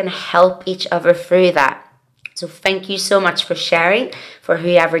group, we can help each other through that. So thank you so much for sharing, for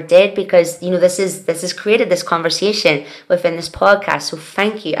whoever did, because this has created this conversation within this podcast. So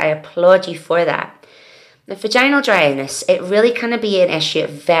thank you. I applaud you for that. The vaginal dryness, it really can be an issue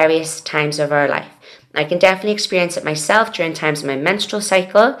at various times of our life. I can definitely experience it myself during times of my menstrual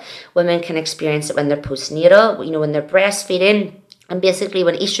cycle. Women can experience it when they're postnatal, when they're breastfeeding, and basically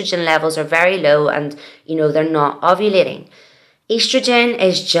when estrogen levels are very low and they're not ovulating. Estrogen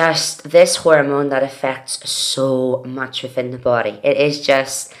is just this hormone that affects so much within the body.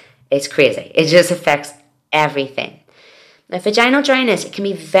 It's crazy. It just affects everything. Now, vaginal dryness, it can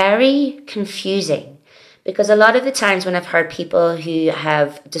be very confusing because a lot of the times when I've heard people who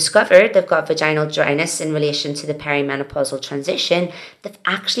have discovered they've got vaginal dryness in relation to the perimenopausal transition, they've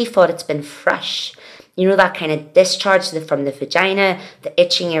actually thought it's been thrush. That kind of discharge from the vagina, the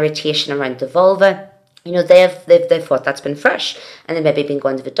itching irritation around the vulva. They've thought that's been thrush, and they've maybe been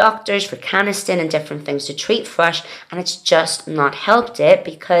going to the doctors for Canesten and different things to treat thrush, and it's just not helped it,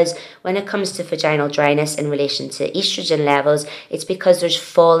 because when it comes to vaginal dryness in relation to estrogen levels, it's because there's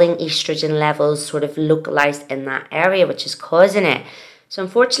falling estrogen levels sort of localized in that area, which is causing it. So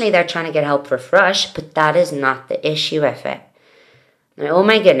unfortunately, they're trying to get help for thrush, but that is not the issue with it. Now, oh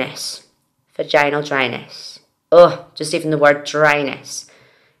my goodness, vaginal dryness. Oh, just even the word dryness.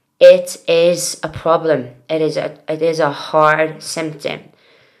 It is a problem. It is a hard symptom.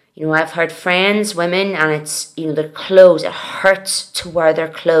 I've heard friends, women, and it's, their clothes, it hurts to wear their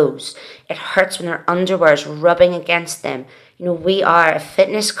clothes. It hurts when their underwear is rubbing against them. We are a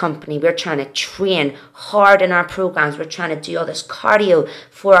fitness company. We're trying to train hard in our programs. We're trying to do all this cardio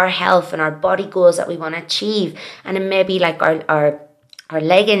for our health and our body goals that we want to achieve. And it may be like our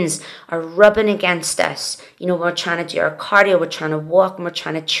leggings are rubbing against us. We're trying to do our cardio, we're trying to walk, and we're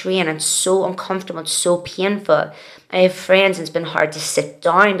trying to train. And it's so uncomfortable, it's so painful. I have friends, and it's been hard to sit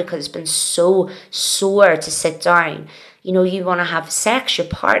down because it's been so sore to sit down. You want to have sex, your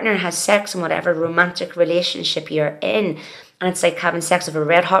partner has sex in whatever romantic relationship you're in. And it's like having sex with a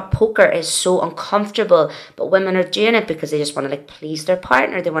red hot poker is so uncomfortable. But women are doing it because they just want to please their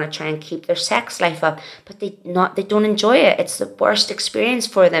partner. They want to try and keep their sex life up. But they don't enjoy it. It's the worst experience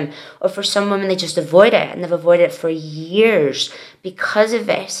for them. Or for some women, they just avoid it. And they've avoided it for years because of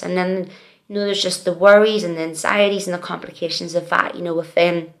this. And then, there's just the worries and the anxieties and the complications of that,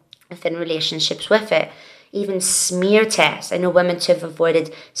 within relationships with it. Even smear tests. I know women too have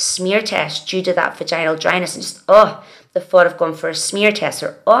avoided smear tests due to that vaginal dryness, and just, the thought of going for a smear test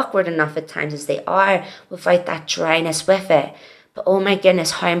are awkward enough at times as they are without that dryness with it. But oh my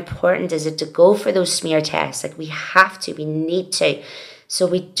goodness, how important is it to go for those smear tests? We have to, we need to. So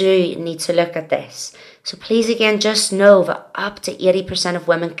we do need to look at this. So please again, just know that up to 80% of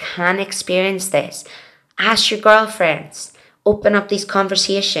women can experience this. Ask your girlfriends. Open up these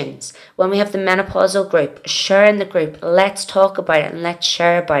conversations. When we have the menopausal group, share in the group. Let's talk about it and let's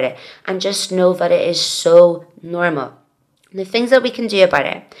share about it. And just know that it is so normal. And the things that we can do about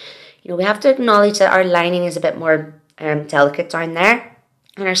it, we have to acknowledge that our lining is a bit more delicate down there.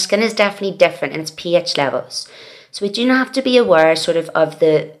 And our skin is definitely different in its pH levels. So we do not have to be aware sort of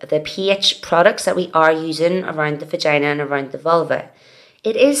the pH products that we are using around the vagina and around the vulva.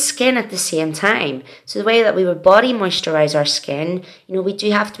 It is skin at the same time. So the way that we would body moisturize our skin, we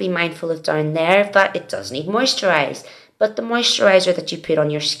do have to be mindful of down there that it does need moisturize. But the moisturizer that you put on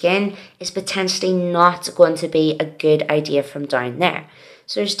your skin is potentially not going to be a good idea from down there.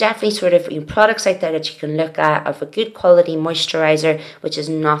 So there's definitely sort of products out there that you can look at of a good quality moisturizer, which is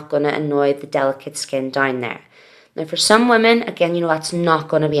not going to annoy the delicate skin down there. Now, for some women, again, that's not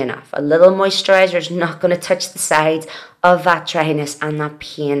going to be enough. A little moisturizer is not going to touch the sides of that dryness and that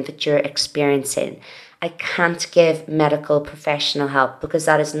pain that you're experiencing. I can't give medical professional help because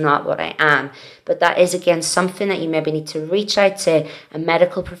that is not what I am. But that is, again, something that you maybe need to reach out to a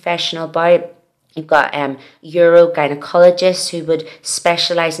medical professional about. You've got urogynecologists who would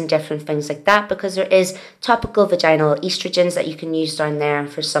specialize in different things like that, because there is topical vaginal estrogens that you can use down there. And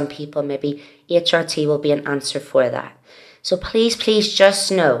for some people, maybe HRT will be an answer for that. So please, please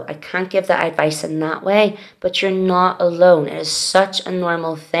just know, I can't give that advice in that way, but you're not alone. It is such a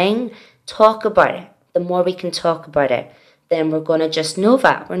normal thing. Talk about it. The more we can talk about it, then we're going to just know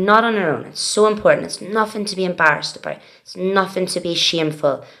that we're not on our own. It's so important. It's nothing to be embarrassed about. It's nothing to be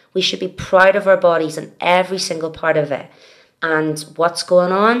shameful. We should be proud of our bodies and every single part of it. And what's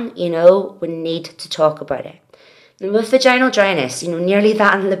going on, we need to talk about it. And with vaginal dryness, nearly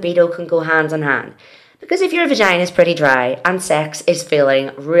that and libido can go hand in hand. Because if your vagina is pretty dry and sex is feeling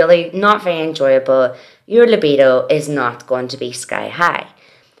really not very enjoyable, your libido is not going to be sky high.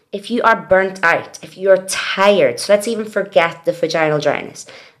 If you are burnt out, if you're tired, so let's even forget the vaginal dryness.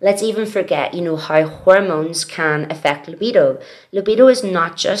 Let's even forget, how hormones can affect libido. Libido is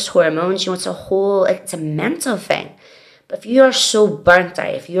not just hormones, it's a mental thing. But if you are so burnt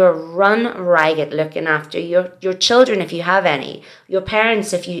out, if you're run ragged looking after your children, if you have any, your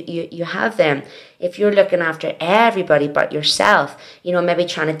parents, if you have them, if you're looking after everybody but yourself, maybe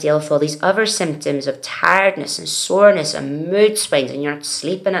trying to deal with all these other symptoms of tiredness and soreness and mood swings, and you're not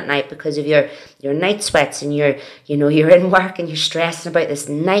sleeping at night because of your night sweats, and you're in work and you're stressing about this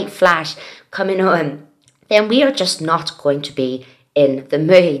night flash coming on, then we are just not going to be in the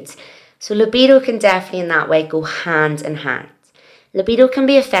mood. So libido can definitely in that way go hand in hand. Libido can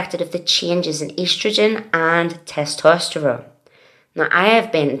be affected if the changes in estrogen and testosterone. Now, I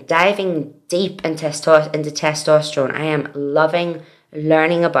have been diving deep into testosterone. I am loving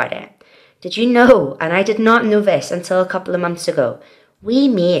learning about it. Did you know, and I did not know this until a couple of months ago, we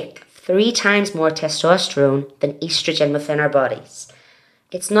make 3 times more testosterone than estrogen within our bodies.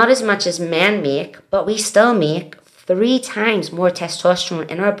 It's not as much as men make, but we still make 3 times more testosterone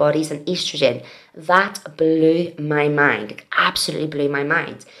in our bodies than estrogen. That blew my mind. It absolutely blew my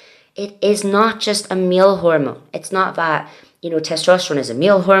mind. It is not just a male hormone. It's not that, testosterone is a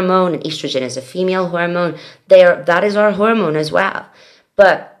male hormone and estrogen is a female hormone. That is our hormone as well.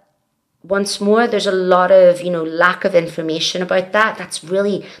 But once more, there's a lot of, lack of information about that. That's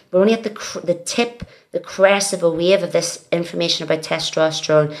really, we're only at the crest of a wave of this information about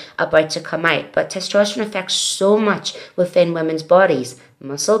testosterone about to come out. But testosterone affects so much within women's bodies.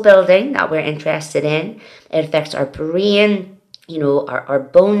 Muscle building that we're interested in. It affects our brain, our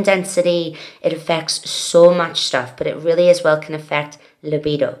bone density. It affects so much stuff, but it really as well can affect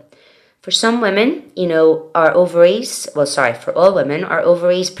libido. For some women, our ovaries, for all women, our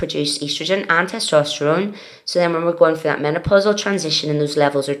ovaries produce estrogen and testosterone. So then when we're going through that menopausal transition and those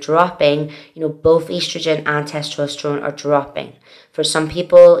levels are dropping, both estrogen and testosterone are dropping. For some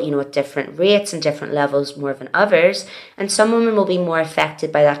people, at different rates and different levels more than others. And some women will be more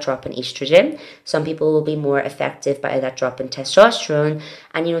affected by that drop in estrogen. Some people will be more affected by that drop in testosterone.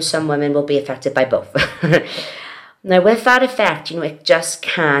 And, some women will be affected by both. Now, with that effect, it just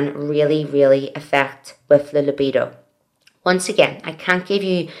can really, really affect with the libido. Once again, I can't give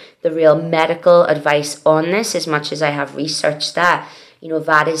you the real medical advice on this as much as I have researched that.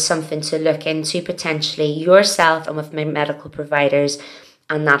 That is something to look into potentially yourself and with my medical providers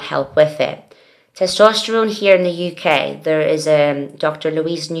and that help with it. Testosterone here in the UK, there is Dr.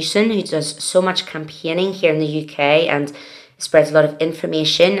 Louise Newson who does so much campaigning here in the UK and spreads a lot of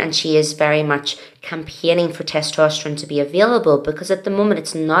information, and she is very much campaigning for testosterone to be available, because at the moment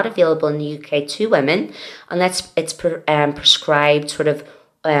it's not available in the UK to women unless it's prescribed sort of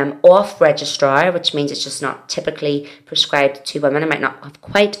off registrar, which means it's just not typically prescribed to women. I might not have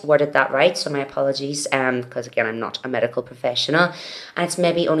quite worded that right, so my apologies, because again, I'm not a medical professional, and it's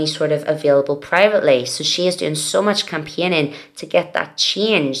maybe only sort of available privately. So she is doing so much campaigning to get that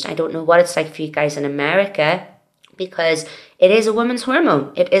changed. I don't know what it's like for you guys in America, because it is a woman's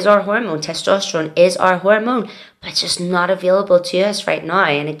hormone. It is our hormone. Testosterone is our hormone, but it's just not available to us right now.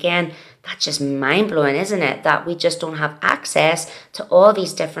 And again, that's just mind-blowing, isn't it? That we just don't have access to all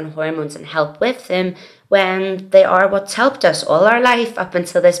these different hormones and help with them when they are what's helped us all our life up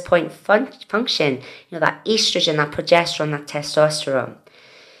until this point function. That estrogen, that progesterone, that testosterone.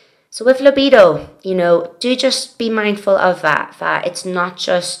 So with libido, do just be mindful of that it's not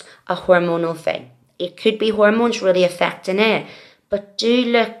just a hormonal thing. It could be hormones really affecting it. But do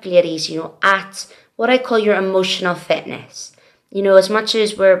look, ladies, at what I call your emotional fitness. As much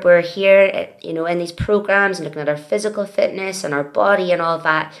as we're here, in these programs and looking at our physical fitness and our body and all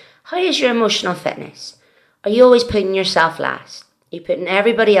that, how is your emotional fitness? Are you always putting yourself last? Are you putting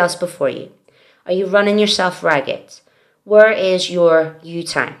everybody else before you? Are you running yourself ragged? Where is your you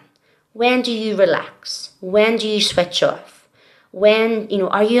time? When do you relax? When do you switch off? When,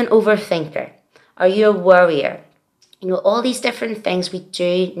 are you an overthinker? Are you a worrier? All these different things, we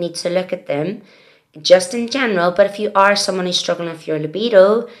do need to look at them just in general. But if you are someone who's struggling with your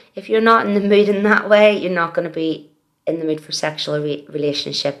libido, if you're not in the mood in that way, you're not going to be in the mood for sexual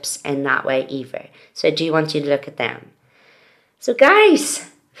relationships in that way either. So I do want you to look at them. So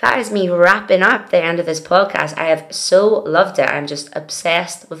guys, that is me wrapping up the end of this podcast. I have so loved it. I'm just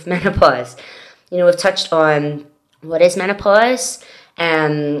obsessed with menopause. We've touched on what is menopause,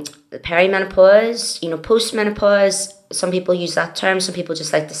 perimenopause, postmenopause. Some people use that term. Some people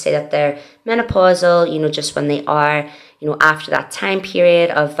just like to say that they're menopausal, just when they are, after that time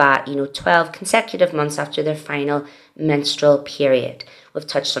period of that, 12 consecutive months after their final menstrual period. We've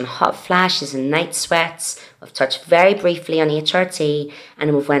touched on hot flashes and night sweats. We've touched very briefly on HRT,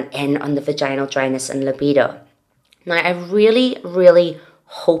 and we've went in on the vaginal dryness and libido. Now, I really, really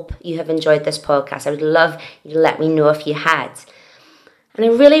hope you have enjoyed this podcast. I would love you to let me know if you had. And I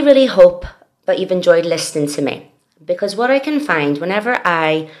really, really hope that you've enjoyed listening to me, because what I can find whenever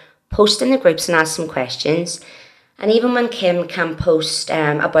I post in the groups and ask some questions, and even when Kim can post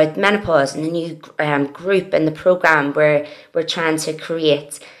about menopause and the new group and the program we're trying to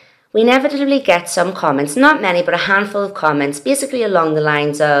create, we inevitably get some comments, not many, but a handful of comments, basically along the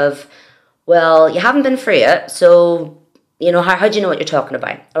lines of, well, you haven't been through it, so, how do you know what you're talking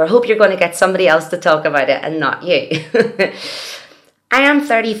about? Or I hope you're going to get somebody else to talk about it and not you. I am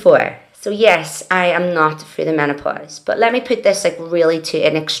 34, so yes, I am not through the menopause. But let me put this really to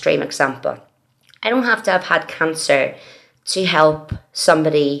an extreme example. I don't have to have had cancer to help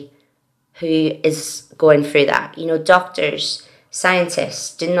somebody who is going through that. Doctors,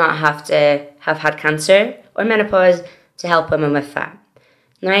 scientists do not have to have had cancer or menopause to help women with that.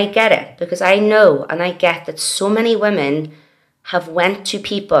 Now I get it, because I know and I get that so many women have went to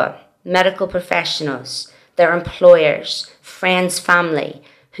people, medical professionals, their employers, friends, family,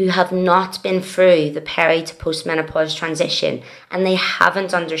 who have not been through the peri to postmenopause transition, and they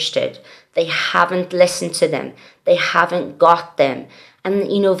haven't understood. They haven't listened to them. They haven't got them. And,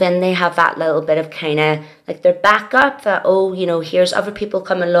 then they have that little bit of kind of like their backup that, here's other people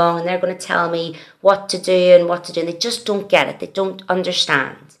come along and they're going to tell me what to do. And they just don't get it. They don't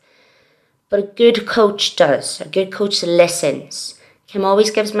understand. But a good coach does. A good coach listens. Kim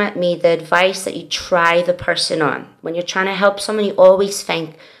always gives me the advice that you try the person on. When you're trying to help someone, you always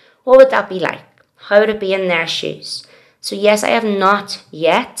think, what would that be like? How would it be in their shoes? So yes, I have not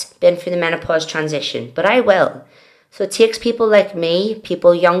yet been through the menopause transition, but I will. So it takes people like me,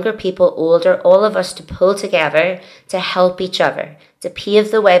 people younger, people older, all of us to pull together to help each other, to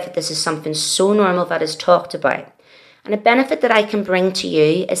pave the way that this is something so normal that is talked about. And a benefit that I can bring to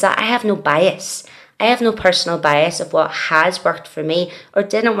you is that I have no bias. I have no personal bias of what has worked for me or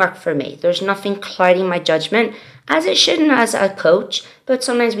didn't work for me. There's nothing clouding my judgment, as it shouldn't as a coach, but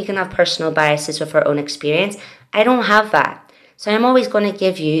sometimes we can have personal biases with our own experience. I don't have that. So I'm always going to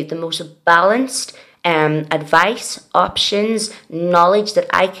give you the most balanced advice, options, knowledge that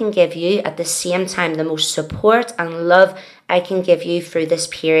I can give you, at the same time the most support and love I can give you through this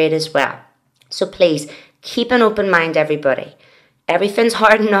period as well. So please keep an open mind, everybody. Everything's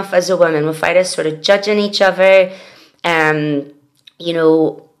hard enough as a woman without us sort of judging each other, not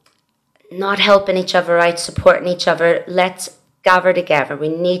helping each other out, supporting each other. Let's gather together. We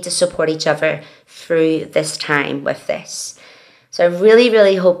need to support each other through this time with this. So I really,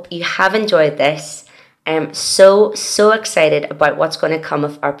 really hope you have enjoyed this. I'm so excited about what's going to come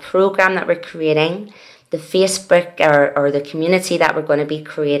of our program that we're creating, the Facebook or the community that we're going to be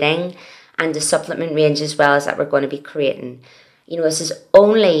creating, and the supplement range as well as that we're going to be creating.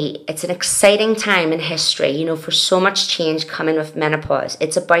 It's an exciting time in history, for so much change coming with menopause.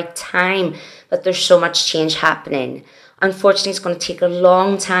 It's about time that there's so much change happening. Unfortunately, it's going to take a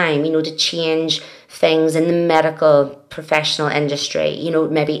long time, to change things in the medical professional industry,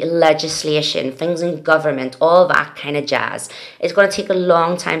 maybe legislation, things in government, all that kind of jazz. It's going to take a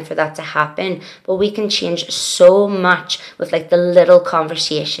long time for that to happen, but we can change so much with the little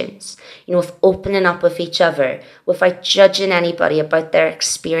conversations, with opening up with each other, without judging anybody about their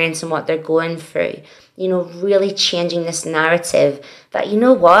experience and what they're going through. Really changing this narrative that,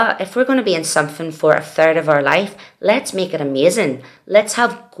 if we're going to be in something for a third of our life, let's make it amazing. Let's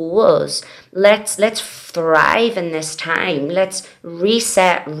have goals. Let's thrive in this time. Let's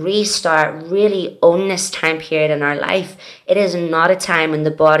reset, restart, really own this time period in our life. It is not a time when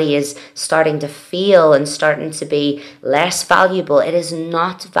the body is starting to feel and starting to be less valuable. It is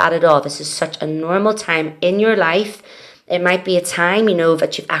not that at all. This is such a normal time in your life. It might be a time,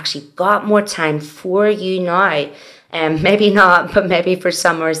 that you've actually got more time for you now. Maybe not, but maybe for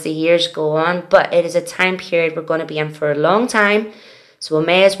some as the years go on. But it is a time period we're going to be in for a long time. So we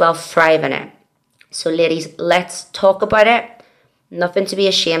may as well thrive in it. So ladies, let's talk about it. Nothing to be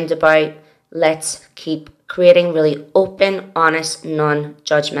ashamed about. Let's keep creating really open, honest,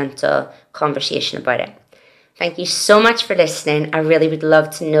 non-judgmental conversation about it. Thank you so much for listening. I really would love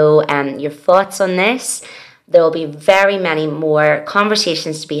to know your thoughts on this. There will be very many more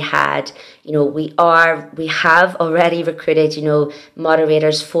conversations to be had. We have already recruited,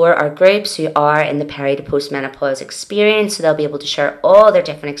 moderators for our groups who are in the peri to postmenopause experience. So they'll be able to share all their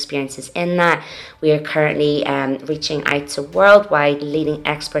different experiences in that. We are currently reaching out to worldwide leading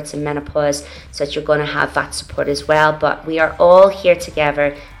experts in menopause, so that you're going to have that support as well. But we are all here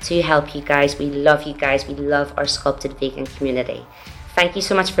together to help you guys. We love you guys. We love our Sculpted Vegan community. Thank you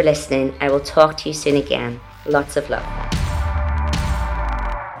so much for listening. I will talk to you soon again. Lots of love.